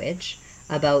matter which,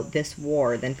 about this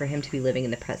war than for him to be living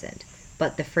in the present.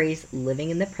 But the phrase living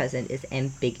in the present is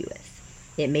ambiguous.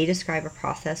 It may describe a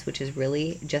process which is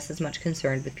really just as much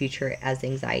concerned with future as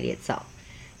anxiety itself.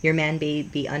 Your man may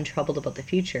be untroubled about the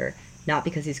future, not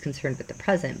because he's concerned with the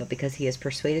present, but because he has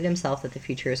persuaded himself that the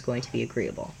future is going to be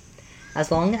agreeable. As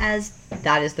long as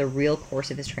that is the real course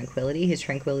of his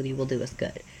tranquility will do us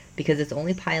good, because it's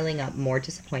only piling up more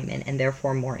disappointment and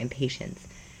therefore more impatience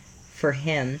for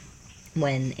him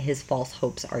when his false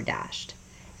hopes are dashed.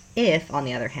 If, on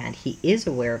the other hand, he is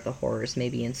aware of the horrors may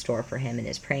be in store for him and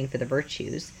is praying for the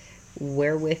virtues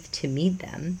wherewith to meet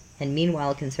them, and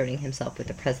meanwhile concerning himself with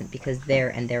the present, because there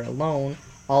and there alone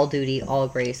all duty, all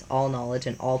grace, all knowledge,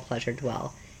 and all pleasure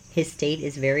dwell, his state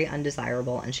is very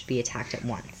undesirable and should be attacked at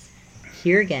once.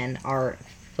 Here again, our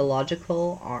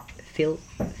philological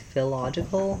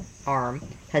arm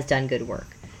has done good work.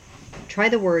 Try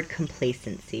the word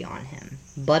complacency on him.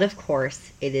 But of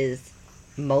course, it is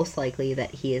most likely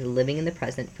that he is living in the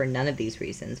present for none of these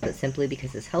reasons, but simply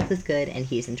because his health is good and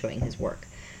he is enjoying his work.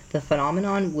 The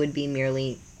phenomenon would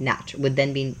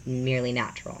then be merely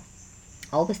natural.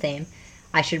 All the same,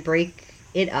 I should break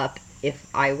it up if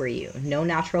I were you. No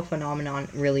natural phenomenon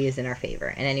really is in our favor.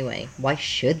 And anyway, why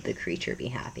should the creature be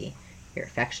happy? Your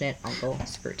affectionate Uncle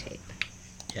Screwtape.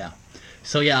 Yeah.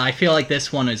 So yeah, I feel like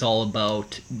this one is all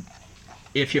about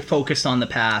if you're focused on the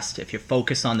past, if you're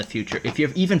focused on the future, if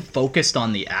you're even focused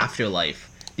on the afterlife,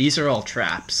 these are all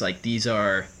traps. Like, these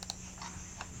are,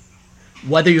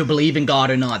 whether you believe in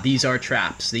God or not, these are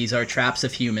traps. These are traps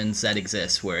of humans that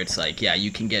exist where it's like, yeah,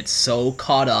 you can get so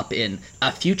caught up in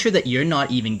a future that you're not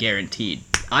even guaranteed.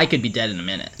 I could be dead in a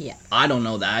minute. Yeah. I don't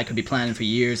know that. I could be planning for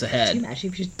years ahead. Can you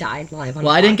imagine if you just died live on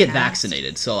Well, a I didn't get podcast?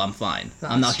 vaccinated, so I'm fine.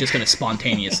 Well, I'm not sure. just going to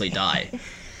spontaneously die.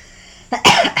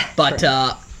 But,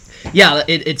 yeah,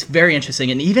 it's very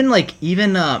interesting. And even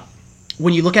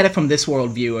when you look at it from this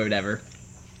worldview or whatever,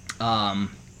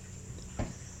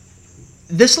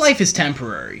 this life is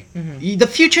temporary. Mm-hmm. The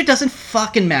future doesn't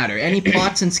fucking matter. Any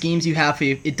plots and schemes you have,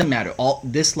 it doesn't matter.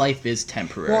 This life is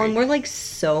temporary. Well, and we're like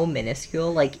so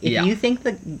minuscule. Like, if Yeah. you think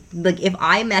that, like, if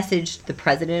I messaged the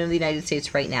president of the United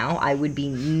States right now, I would be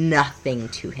nothing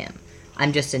to him.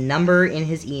 I'm just a number in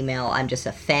his email. I'm just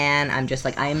a fan.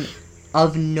 I'm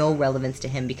of no relevance to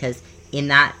him, because in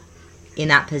that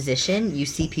position, you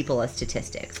see people as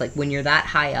statistics. Like, when you're that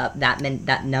high up,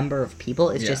 that number of people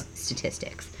is just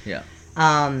statistics. Yeah.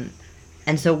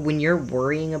 And so when you're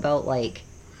worrying about, like,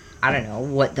 I don't know,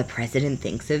 what the president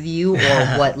thinks of you, or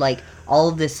what, like, all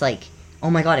of this, like, oh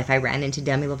my god, if I ran into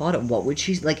Demi Lovato, what would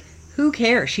she, like, who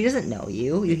cares? She doesn't know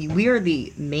you. We are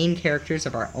the main characters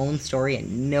of our own story,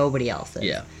 and nobody else is.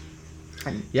 Yeah.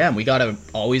 Yeah, and we gotta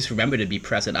always remember to be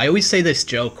present. I always say this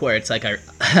joke where it's like,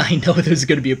 I know there's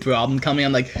gonna be a problem coming.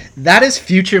 I'm like, that is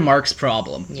future Mark's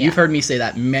problem. Yeah. You've heard me say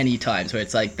that many times, where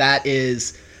it's like, that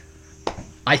is,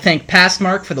 I thank past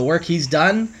Mark for the work he's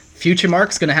done. Future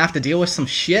Mark's gonna have to deal with some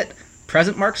shit.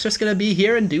 Present Mark's just gonna be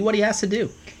here and do what he has to do.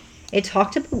 It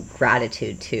talked about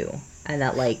gratitude, too. And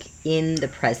that, like, in the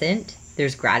present,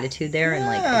 there's gratitude there, and,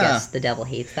 like, I guess the devil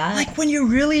hates that. Like, when you're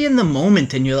really in the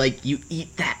moment and you're like, you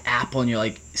eat that apple and you're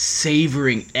like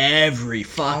savoring every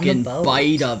fucking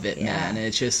bite of it, man. And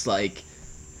it's just like,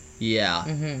 yeah.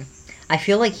 Mm-hmm. I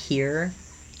feel like here,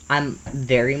 I'm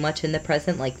very much in the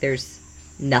present. Like, there's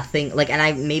nothing, like, and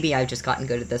I've just gotten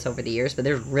good at this over the years, but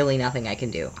there's really nothing I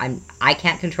can do. I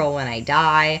can't control when I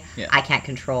die. Yeah. I can't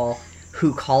control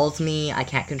who calls me. I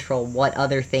can't control what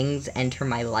other things enter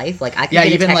my life. Like, I could get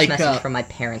a even, text like, message from my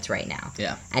parents right now.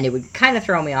 Yeah. And it would kind of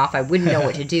throw me off. I wouldn't know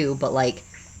what to do, but, like,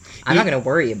 I'm not going to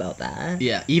worry about that.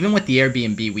 Yeah, even with the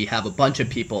Airbnb, we have a bunch of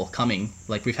people coming.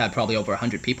 Like, we've had probably over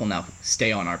 100 people now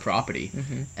stay on our property.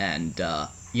 Mm-hmm. And,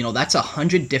 that's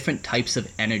 100 different types of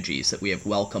energies that we have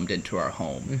welcomed into our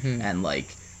home. Mm-hmm. And,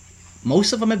 like,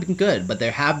 most of them have been good, but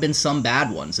there have been some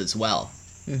bad ones as well.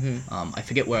 Mm-hmm. I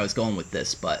forget where I was going with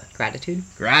this, but...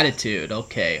 Gratitude,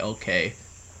 okay.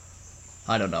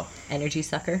 I don't know. Energy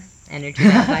sucker? Energy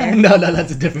vampire? No,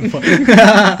 that's a different point.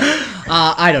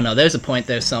 I don't know. There's a point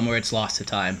there somewhere. It's lost to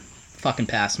time. Fucking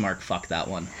past Mark. Fuck that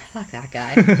one. Fuck that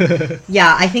guy.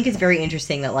 Yeah, I think it's very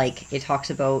interesting that, like, it talks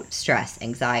about stress,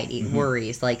 anxiety,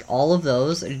 worries, like, all of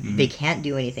those, they can't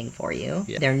do anything for you.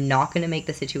 Yeah. They're not going to make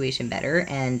the situation better,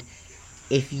 and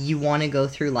if you want to go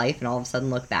through life and all of a sudden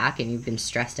look back and you've been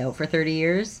stressed out for 30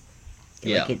 years,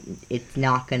 Yeah. Like, it's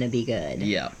not going to be good.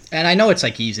 Yeah. And I know it's,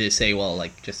 like, easy to say, well,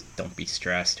 like, just don't be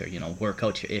stressed or, you know, work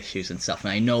out your issues and stuff.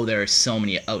 And I know there are so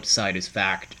many outside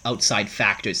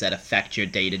factors that affect your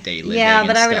day-to-day living. Yeah,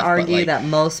 but and I would stuff. argue like, that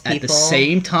most people... At the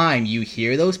same time, you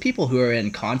hear those people who are in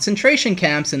concentration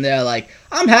camps and they're like,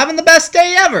 I'm having the best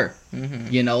day ever.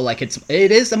 Mm-hmm. You know, like, it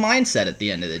is a mindset at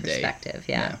the end of the day. Perspective,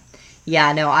 yeah.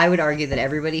 Yeah, no, I would argue that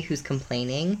everybody who's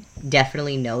complaining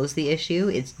definitely knows the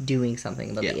issue. It's doing something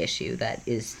about the issue that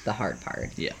is the hard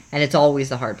part. Yeah. And it's always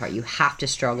the hard part. You have to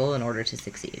struggle in order to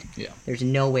succeed. Yeah. There's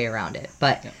no way around it.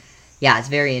 But, yeah, it's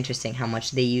very interesting how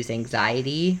much they use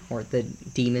anxiety or the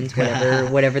demons,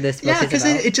 whatever this book is about. Yeah, because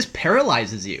it just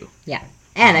paralyzes you. Yeah.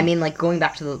 And, I mean, like, going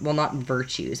back to well, not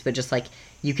virtues, but just, like,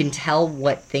 you can tell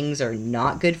what things are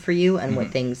not good for you and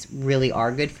what things really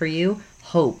are good for you.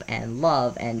 Hope and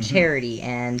love and charity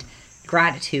and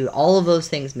gratitude, all of those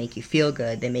things make you feel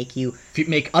good. They make you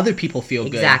make other people feel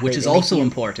good, which is also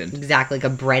important. Exactly, like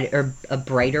a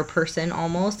brighter person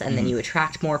almost, and then you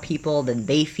attract more people. Then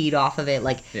they feed off of it.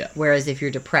 Like, whereas if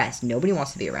you're depressed, nobody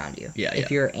wants to be around you. If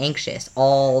you're anxious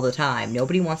all the time,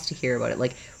 nobody wants to hear about it.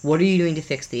 Like, what are you doing to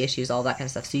fix the issues? All that kind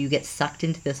of stuff. So you get sucked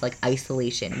into this like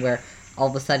isolation where all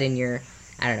of a sudden you're,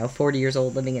 I don't know, 40 years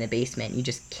old living in a basement. You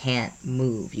just can't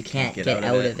move. You can't get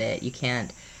out of it. You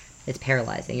can't. It's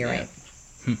paralyzing. You're right.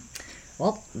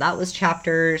 Well, that was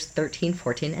chapters 13,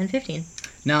 14, and 15.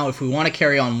 Now, if we want to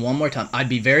carry on one more time, I'd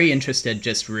be very interested,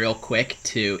 just real quick,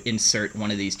 to insert one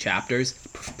of these chapters,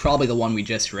 probably the one we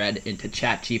just read, into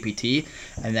ChatGPT,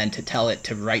 and then to tell it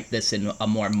to write this in a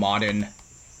more modern...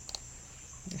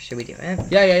 Should we do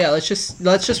it? Yeah. Let's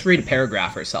just read a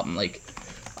paragraph or something. Like,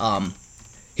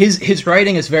 his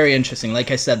writing is very interesting.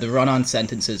 Like I said, the run-on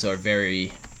sentences are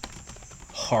very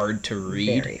hard to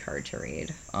read. Very hard to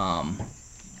read.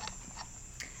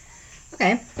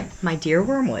 Okay. My dear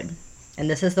Wormwood. And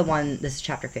this is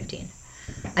chapter 15.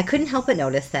 I couldn't help but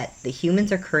notice that the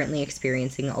humans are currently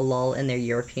experiencing a lull in their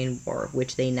European war,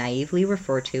 which they naively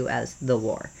refer to as the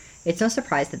war. It's no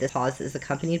surprise that this pause is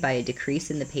accompanied by a decrease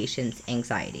in the patient's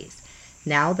anxieties.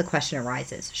 Now the question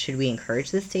arises, should we encourage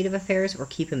this state of affairs or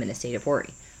keep him in a state of worry?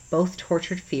 Both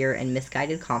tortured fear and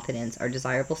misguided confidence are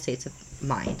desirable states of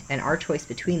mind, and our choice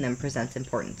between them presents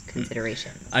important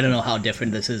considerations. I don't know how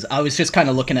different this is. I was just kind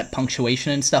of looking at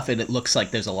punctuation and stuff, and it looks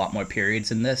like there's a lot more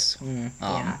periods in this.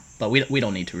 But we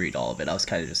don't need to read all of it. I was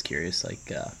kind of just curious,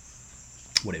 like,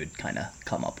 what it would kind of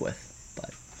come up with.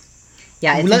 But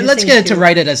yeah, let's get it to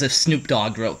write it as if Snoop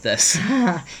Dogg wrote this.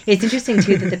 It's interesting,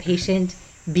 too, that the patient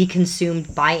be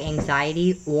consumed by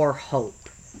anxiety or hope.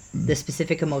 The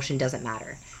specific emotion doesn't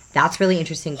matter. That's really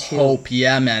interesting, too. Hope,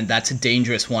 yeah, man. That's a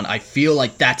dangerous one. I feel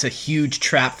like that's a huge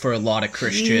trap for a lot of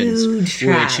Christians. Huge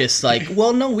trap. Which is like,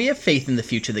 well, no, we have faith in the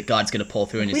future that God's going to pull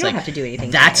through. And we don't have to do anything.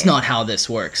 That's not how this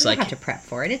works. We don't have to prep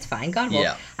for it. It's fine. God will.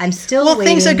 Yeah. I'm still waiting.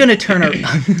 Things are going to turn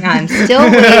around. I'm still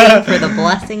waiting for the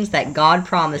blessings that God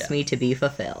promised me to be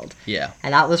fulfilled. Yeah.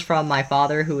 And that was from my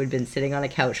father, who had been sitting on a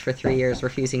couch for 3 years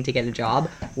refusing to get a job,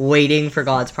 waiting for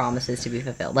God's promises to be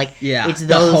fulfilled. Like, it's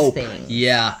those things.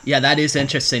 Yeah, that is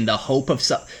interesting. The hope of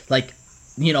like,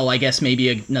 you know, I guess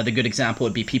maybe another good example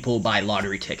would be people who buy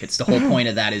lottery tickets. The whole point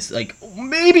of that is like,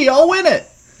 maybe I'll win it.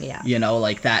 Yeah. You know,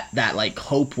 like that like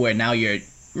hope where now you're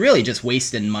really just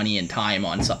wasting money and time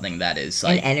on something that is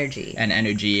like... And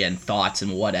energy and thoughts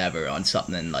and whatever on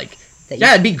something like...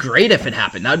 Yeah, it'd be great if it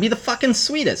happened. That would be the fucking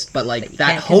sweetest. But, like,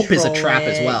 that hope is a trap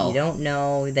as well. You don't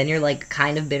know. Then you're, like,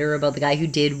 kind of bitter about the guy who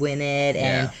did win it.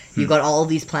 And you got all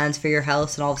these plans for your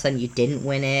house. And all of a sudden you didn't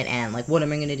win it. And, like, what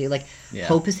am I going to do? Like,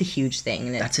 hope is a huge thing.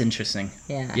 And that's interesting.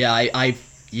 Yeah.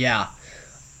 Yeah,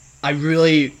 I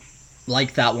really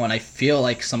like that one. I feel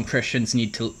like some Christians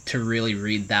need to really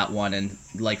read that one and,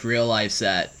 like, realize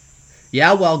that,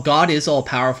 yeah, well, God is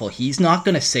all-powerful. He's not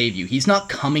going to save you. He's not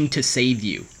coming to save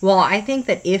you. Well, I think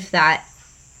that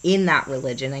in that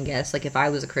religion, I guess, like if I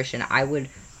was a Christian, I would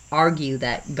argue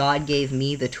that God gave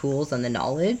me the tools and the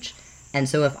knowledge. And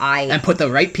so if and put the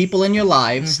right people in your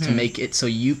lives to make it so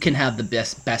you can have the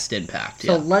best impact.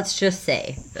 So let's just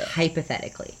say,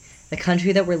 hypothetically, the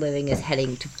country that we're living is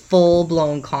heading to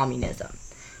full-blown communism.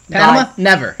 Panama?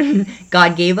 Never.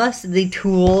 God gave us the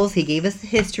tools. He gave us the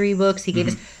history books. He gave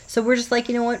us... So we're just like,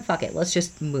 you know what? Fuck it. Let's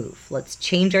just move. Let's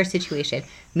change our situation.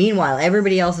 Meanwhile,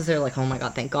 everybody else is there like, oh my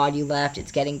God, thank God you left.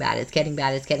 It's getting bad. It's getting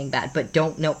bad. It's getting bad. But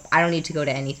I don't need to go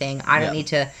to anything. I don't need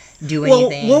to do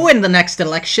anything. We'll win the next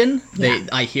election.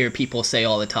 I hear people say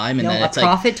all the time. And then it's a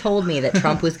prophet told me that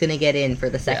Trump was going to get in for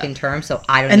the second term, so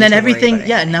I don't need to worry about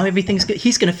everything. And now everything's good.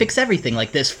 He's going to fix everything.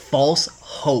 Like this false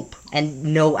hope. And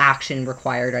no action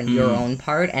required on your own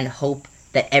part, and hope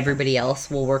that everybody else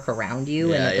will work around you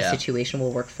and Yeah, that the yeah. situation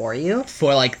will work for you.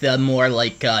 For like the more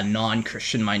like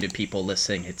non-Christian minded people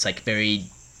listening, it's like very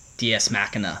Deus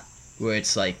Machina, where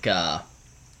it's like the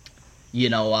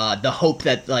hope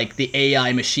that like the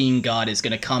AI machine god is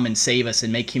gonna come and save us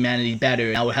and make humanity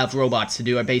better. Now we'll have robots to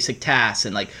do our basic tasks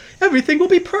and like everything will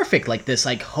be perfect. Like this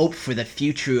like hope for the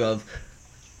future of.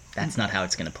 That's not how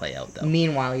it's going to play out, though.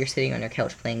 Meanwhile, you're sitting on your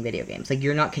couch playing video games. Like,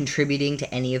 you're not contributing to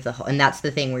any of the... And that's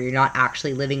the thing, where you're not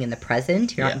actually living in the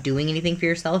present. You're not doing anything for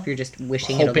yourself. You're just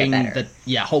wishing it'll get better.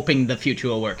 Hoping the future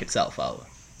will work itself out.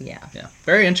 Yeah. Yeah.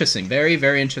 Very interesting. Very,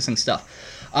 very interesting stuff.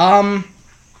 Any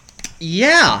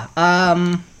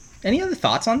other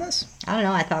thoughts on this? I don't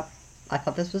know. I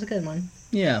thought this was a good one.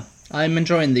 Yeah. I'm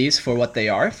enjoying these for what they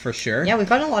are, for sure. Yeah, we've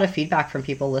gotten a lot of feedback from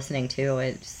people listening, too.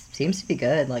 It seems to be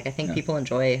good. Like, I think people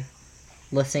enjoy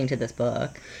listening to this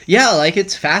book. Yeah, like,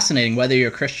 it's fascinating, whether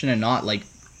you're Christian or not. Like,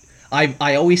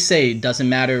 I always say, it doesn't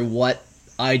matter what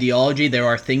ideology, there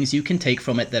are things you can take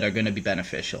from it that are going to be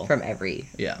beneficial. From every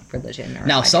religion. Or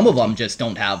now, some of them just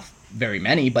don't have very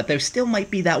many, but there still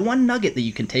might be that one nugget that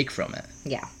you can take from it.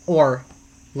 Yeah, or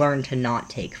learn to not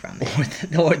take from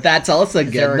it. Or that's also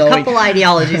good. There are a couple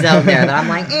ideologies out there that I'm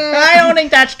like, I don't think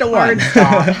that's the one.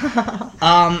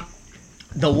 Stop.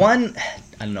 The one,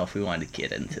 I don't know if we wanted to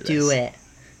get into this. Do it.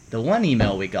 The one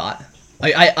email we got,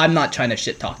 I'm not trying to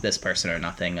shit talk this person or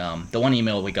nothing. The one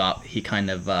email we got, he kind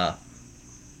of,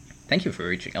 thank you for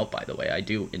reaching out, by the way. I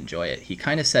do enjoy it. He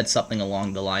kind of said something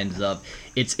along the lines of,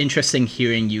 it's interesting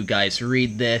hearing you guys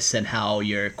read this and how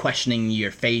you're questioning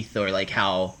your faith, or like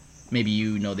how, maybe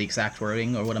you know the exact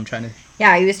wording or what I'm trying to...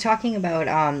 Yeah, he was talking about,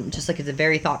 just like it's a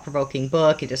very thought-provoking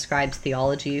book. It describes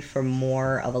theology for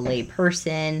more of a lay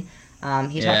person.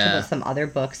 He talked about some other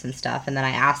books and stuff, and then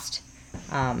I asked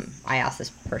this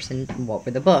person what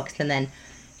were the books, and then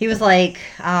he was like,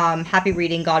 happy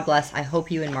reading, God bless, I hope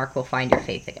you and Mark will find your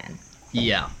faith again.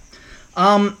 Yeah.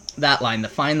 That line, the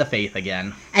find the faith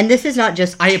again. And this is not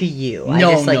just to you.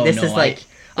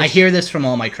 I hear this from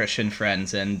all my Christian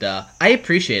friends, and I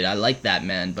appreciate it. I like that,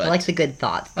 man. But I like the good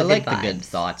thoughts. The good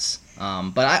thoughts.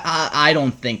 But I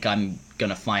don't think I'm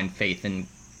gonna find faith in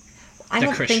the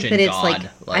Christian God. It's like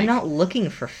I'm not looking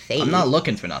for faith. I'm not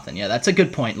looking for nothing. Yeah, that's a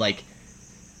good point. Like,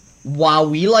 while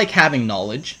we like having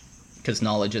knowledge, because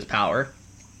knowledge is power,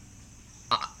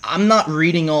 I'm not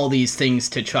reading all these things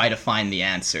to try to find the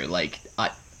answer. Like,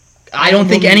 I don't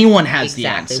think anyone has the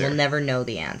answer. We'll never know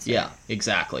the answer. Yeah,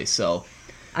 exactly. So,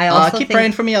 I also keep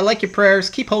praying for me. I like your prayers.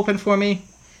 Keep hoping for me.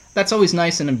 That's always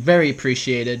nice and very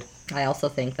appreciated. I also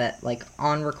think that, like,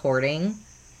 on recording,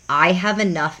 I have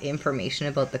enough information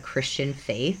about the Christian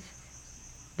faith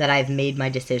that I've made my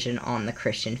decision on the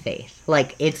Christian faith.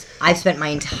 Like, I've spent my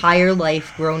entire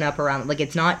life grown up around, like,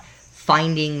 it's not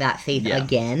finding that faith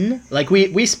again. Like,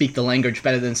 we speak the language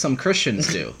better than some Christians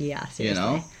do. Yeah, seriously. You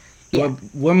know? Yeah.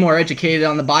 We're more educated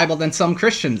on the Bible than some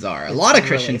Christians are. A lot of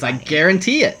Christians, really, I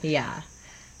guarantee it. Yeah.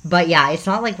 But yeah, it's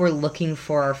not like we're looking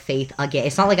for our faith again.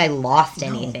 It's not like I lost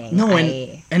anything. No,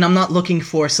 and I'm not looking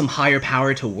for some higher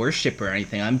power to worship or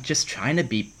anything. I'm just trying to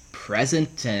be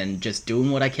present and just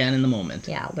doing what I can in the moment.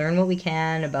 Yeah, learn what we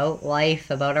can about life,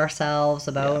 about ourselves,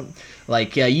 about... Yeah.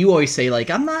 Like, you always say,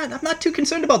 like, I'm not too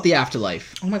concerned about the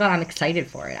afterlife. Oh my god, I'm excited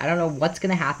for it. I don't know what's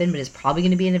going to happen, but it's probably going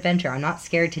to be an adventure. I'm not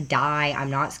scared to die. I'm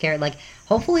not scared, like,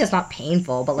 hopefully it's not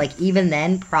painful, but, like, even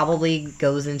then, probably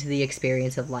goes into the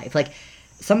experience of life. Like,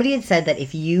 somebody had said that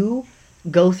if you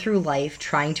go through life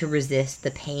trying to resist the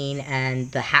pain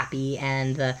and the happy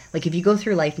and the... Like, if you go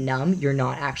through life numb, you're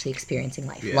not actually experiencing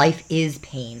life. Yeah. Life is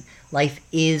pain. Life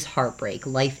is heartbreak.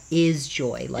 Life is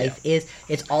joy. Life is...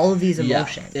 It's all of these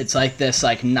emotions. Yeah. It's like this,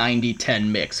 like, 90-10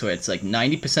 mix where it's like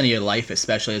 90% of your life,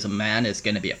 especially as a man, is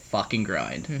going to be a fucking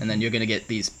grind. Mm-hmm. And then you're going to get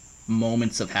these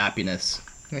moments of happiness.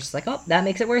 You're just like, oh, that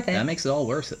makes it worth it. That makes it all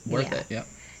worth it, yeah.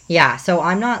 Yeah, so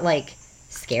I'm not, like...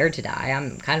 scared to die.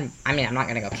 I'm not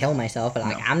gonna go kill myself, but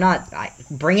like,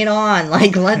 bring it on,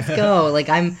 like, let's go. Like,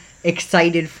 I'm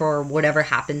excited for whatever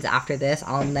happens after this.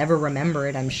 I'll never remember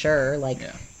it, I'm sure. Like,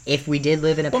 if we did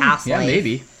live in a past life,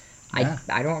 maybe. I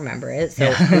don't remember it,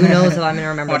 so who knows if I'm gonna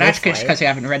remember. Well, that's just because you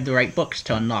haven't read the right books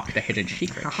to unlock the hidden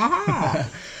secrets.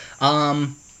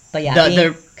 But yeah,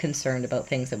 being concerned about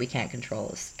things that we can't control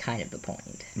is kind of the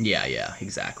point. Yeah,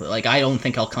 exactly. Like, I don't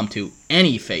think I'll come to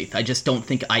any faith. I just don't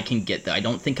think I can get there. I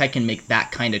don't think I can make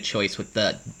that kind of choice with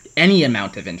any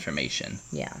amount of information.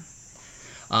 Yeah.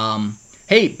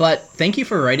 Hey, but thank you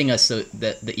for writing us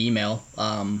the email.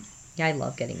 Yeah, I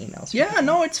love getting emails. Yeah,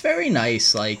 no, it's very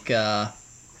nice. Like,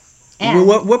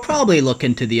 we'll probably look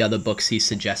into the other books he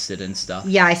suggested and stuff.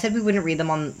 Yeah, I said we wouldn't read them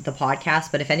on the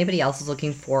podcast, but if anybody else is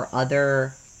looking for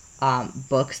other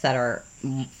books that are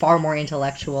far more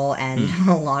intellectual and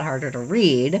a lot harder to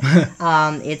read.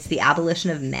 It's The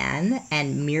Abolition of Man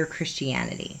and Mere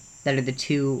Christianity. That are the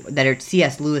two that are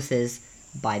C.S. Lewis's,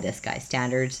 by this guy's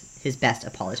standards, his best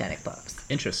apologetic books.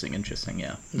 Interesting,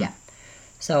 yeah. Yeah.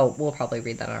 So we'll probably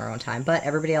read that on our own time. But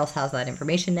everybody else has that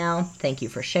information now. Thank you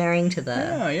for sharing to the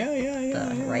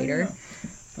writer.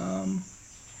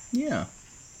 Yeah.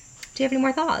 Do you have any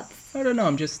more thoughts? I don't know.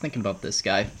 I'm just thinking about this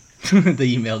guy, the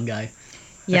email guy.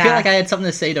 Yeah. I feel like I had something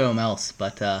to say to him else,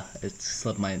 but it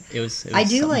slipped my. It was I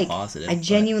do something like. positive. I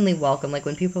genuinely welcome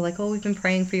when people are like, "Oh, we've been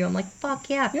praying for you." I'm like, "Fuck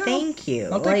yeah, thank you."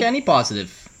 I'll take any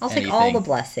positive. I'll take all the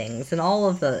blessings and all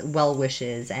of the well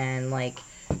wishes and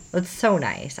it's so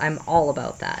nice. I'm all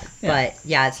about that. Yeah. But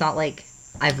yeah, it's not like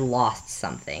I've lost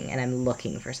something and I'm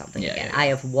looking for something again. Yeah. I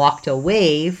have walked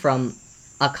away from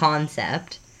a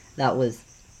concept that was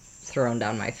thrown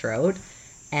down my throat,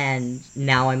 and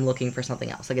now I'm looking for something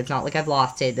else. It's not like I've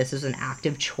lost it. This is an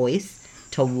active choice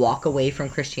to walk away from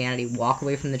Christianity, walk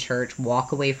away from the church,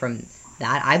 walk away from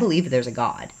that. I believe there's a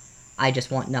God. I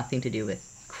just want nothing to do with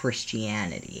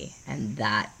Christianity and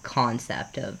that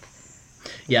concept of...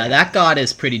 Yeah, that God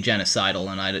is pretty genocidal,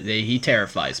 and he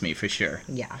terrifies me for sure.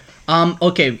 Yeah.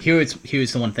 Okay, here's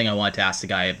the one thing I wanted to ask the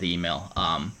guy of the email.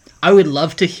 I would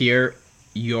love to hear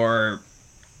your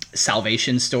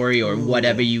salvation story or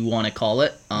whatever you want to call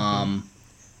it. I'm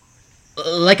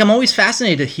always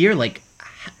fascinated to hear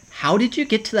how did you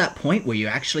get to that point where you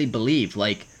actually believe?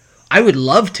 I would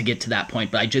love to get to that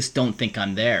point, but I just don't think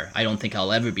I'm there. I don't think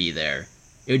I'll ever be there.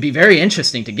 It would be very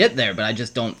interesting to get there, but I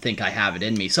just don't think I have it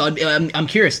in me. So I'm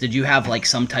curious, did you have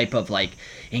some type of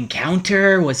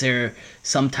encounter? Was there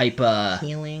some type of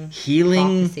healing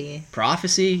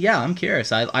prophecy? Yeah, I'm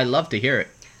curious. I love to hear it.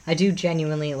 I do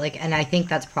genuinely and I think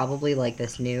that's probably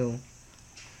this new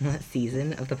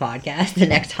season of the podcast, the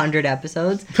next 100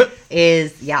 episodes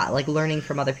is learning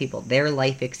from other people, their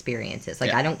life experiences.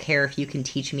 I don't care if you can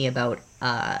teach me about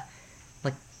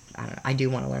I don't know, I do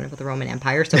want to learn about the Roman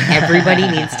Empire, so everybody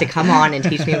needs to come on and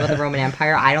teach me about the Roman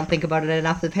Empire. I don't think about it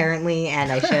enough, apparently, and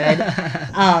I should.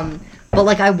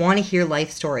 But I want to hear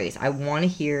life stories. I want to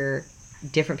hear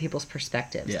different people's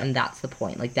perspectives, and that's the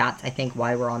point. That's, I think,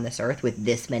 why we're on this earth with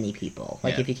this many people.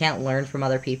 If you can't learn from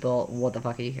other people, what the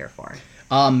fuck are you here for?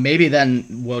 Maybe then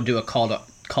we'll do a call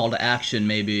to action.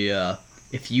 Maybe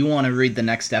if you want to read the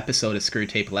next episode of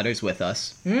Screwtape Letters with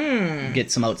us,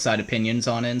 get some outside opinions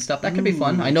on it and stuff, that could be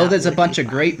fun. I know there's a bunch of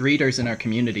great readers in our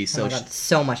community. So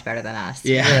so much better than us.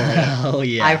 Yeah. Really. Oh,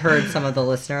 yeah. I've heard some of the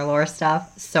listener lore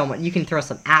stuff. So much. You can throw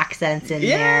some accents in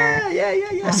there.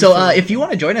 Yeah. So if you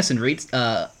want to join us and read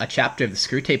a chapter of the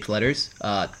Screwtape Letters,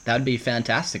 that would be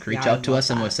fantastic. Reach out to us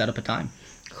and we'll set up a time.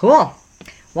 Cool.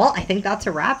 Well, I think that's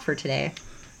a wrap for today.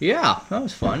 Yeah, that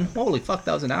was fun. Holy fuck,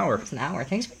 that was an hour. It's an hour.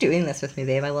 Thanks for doing this with me,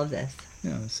 babe. I love this.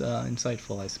 Yeah, it's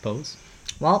insightful, I suppose.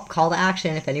 Well, call to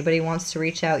action. If anybody wants to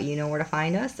reach out, you know where to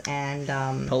find us. And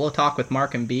Pillow Talk with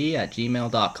Mark and B at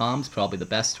gmail.com is probably the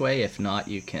best way. If not,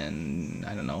 you can,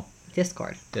 I don't know.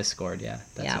 Discord, yeah.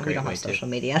 That's a great we don't way have social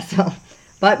media, so.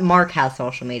 But Mark has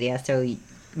social media, so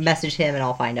message him and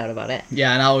I'll find out about it.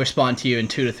 Yeah, and I'll respond to you in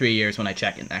 2 to 3 years when I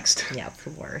check it next. Yeah, it's the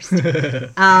worst.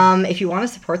 If you want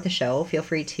to support the show, feel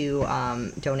free to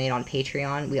donate on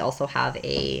Patreon. We also have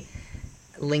a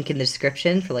link in the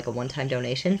description for a one-time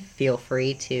donation. Feel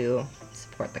free to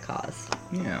support the cause.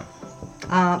 Yeah.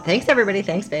 Thanks, everybody.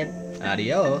 Thanks, babe.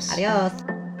 Adios. Adios.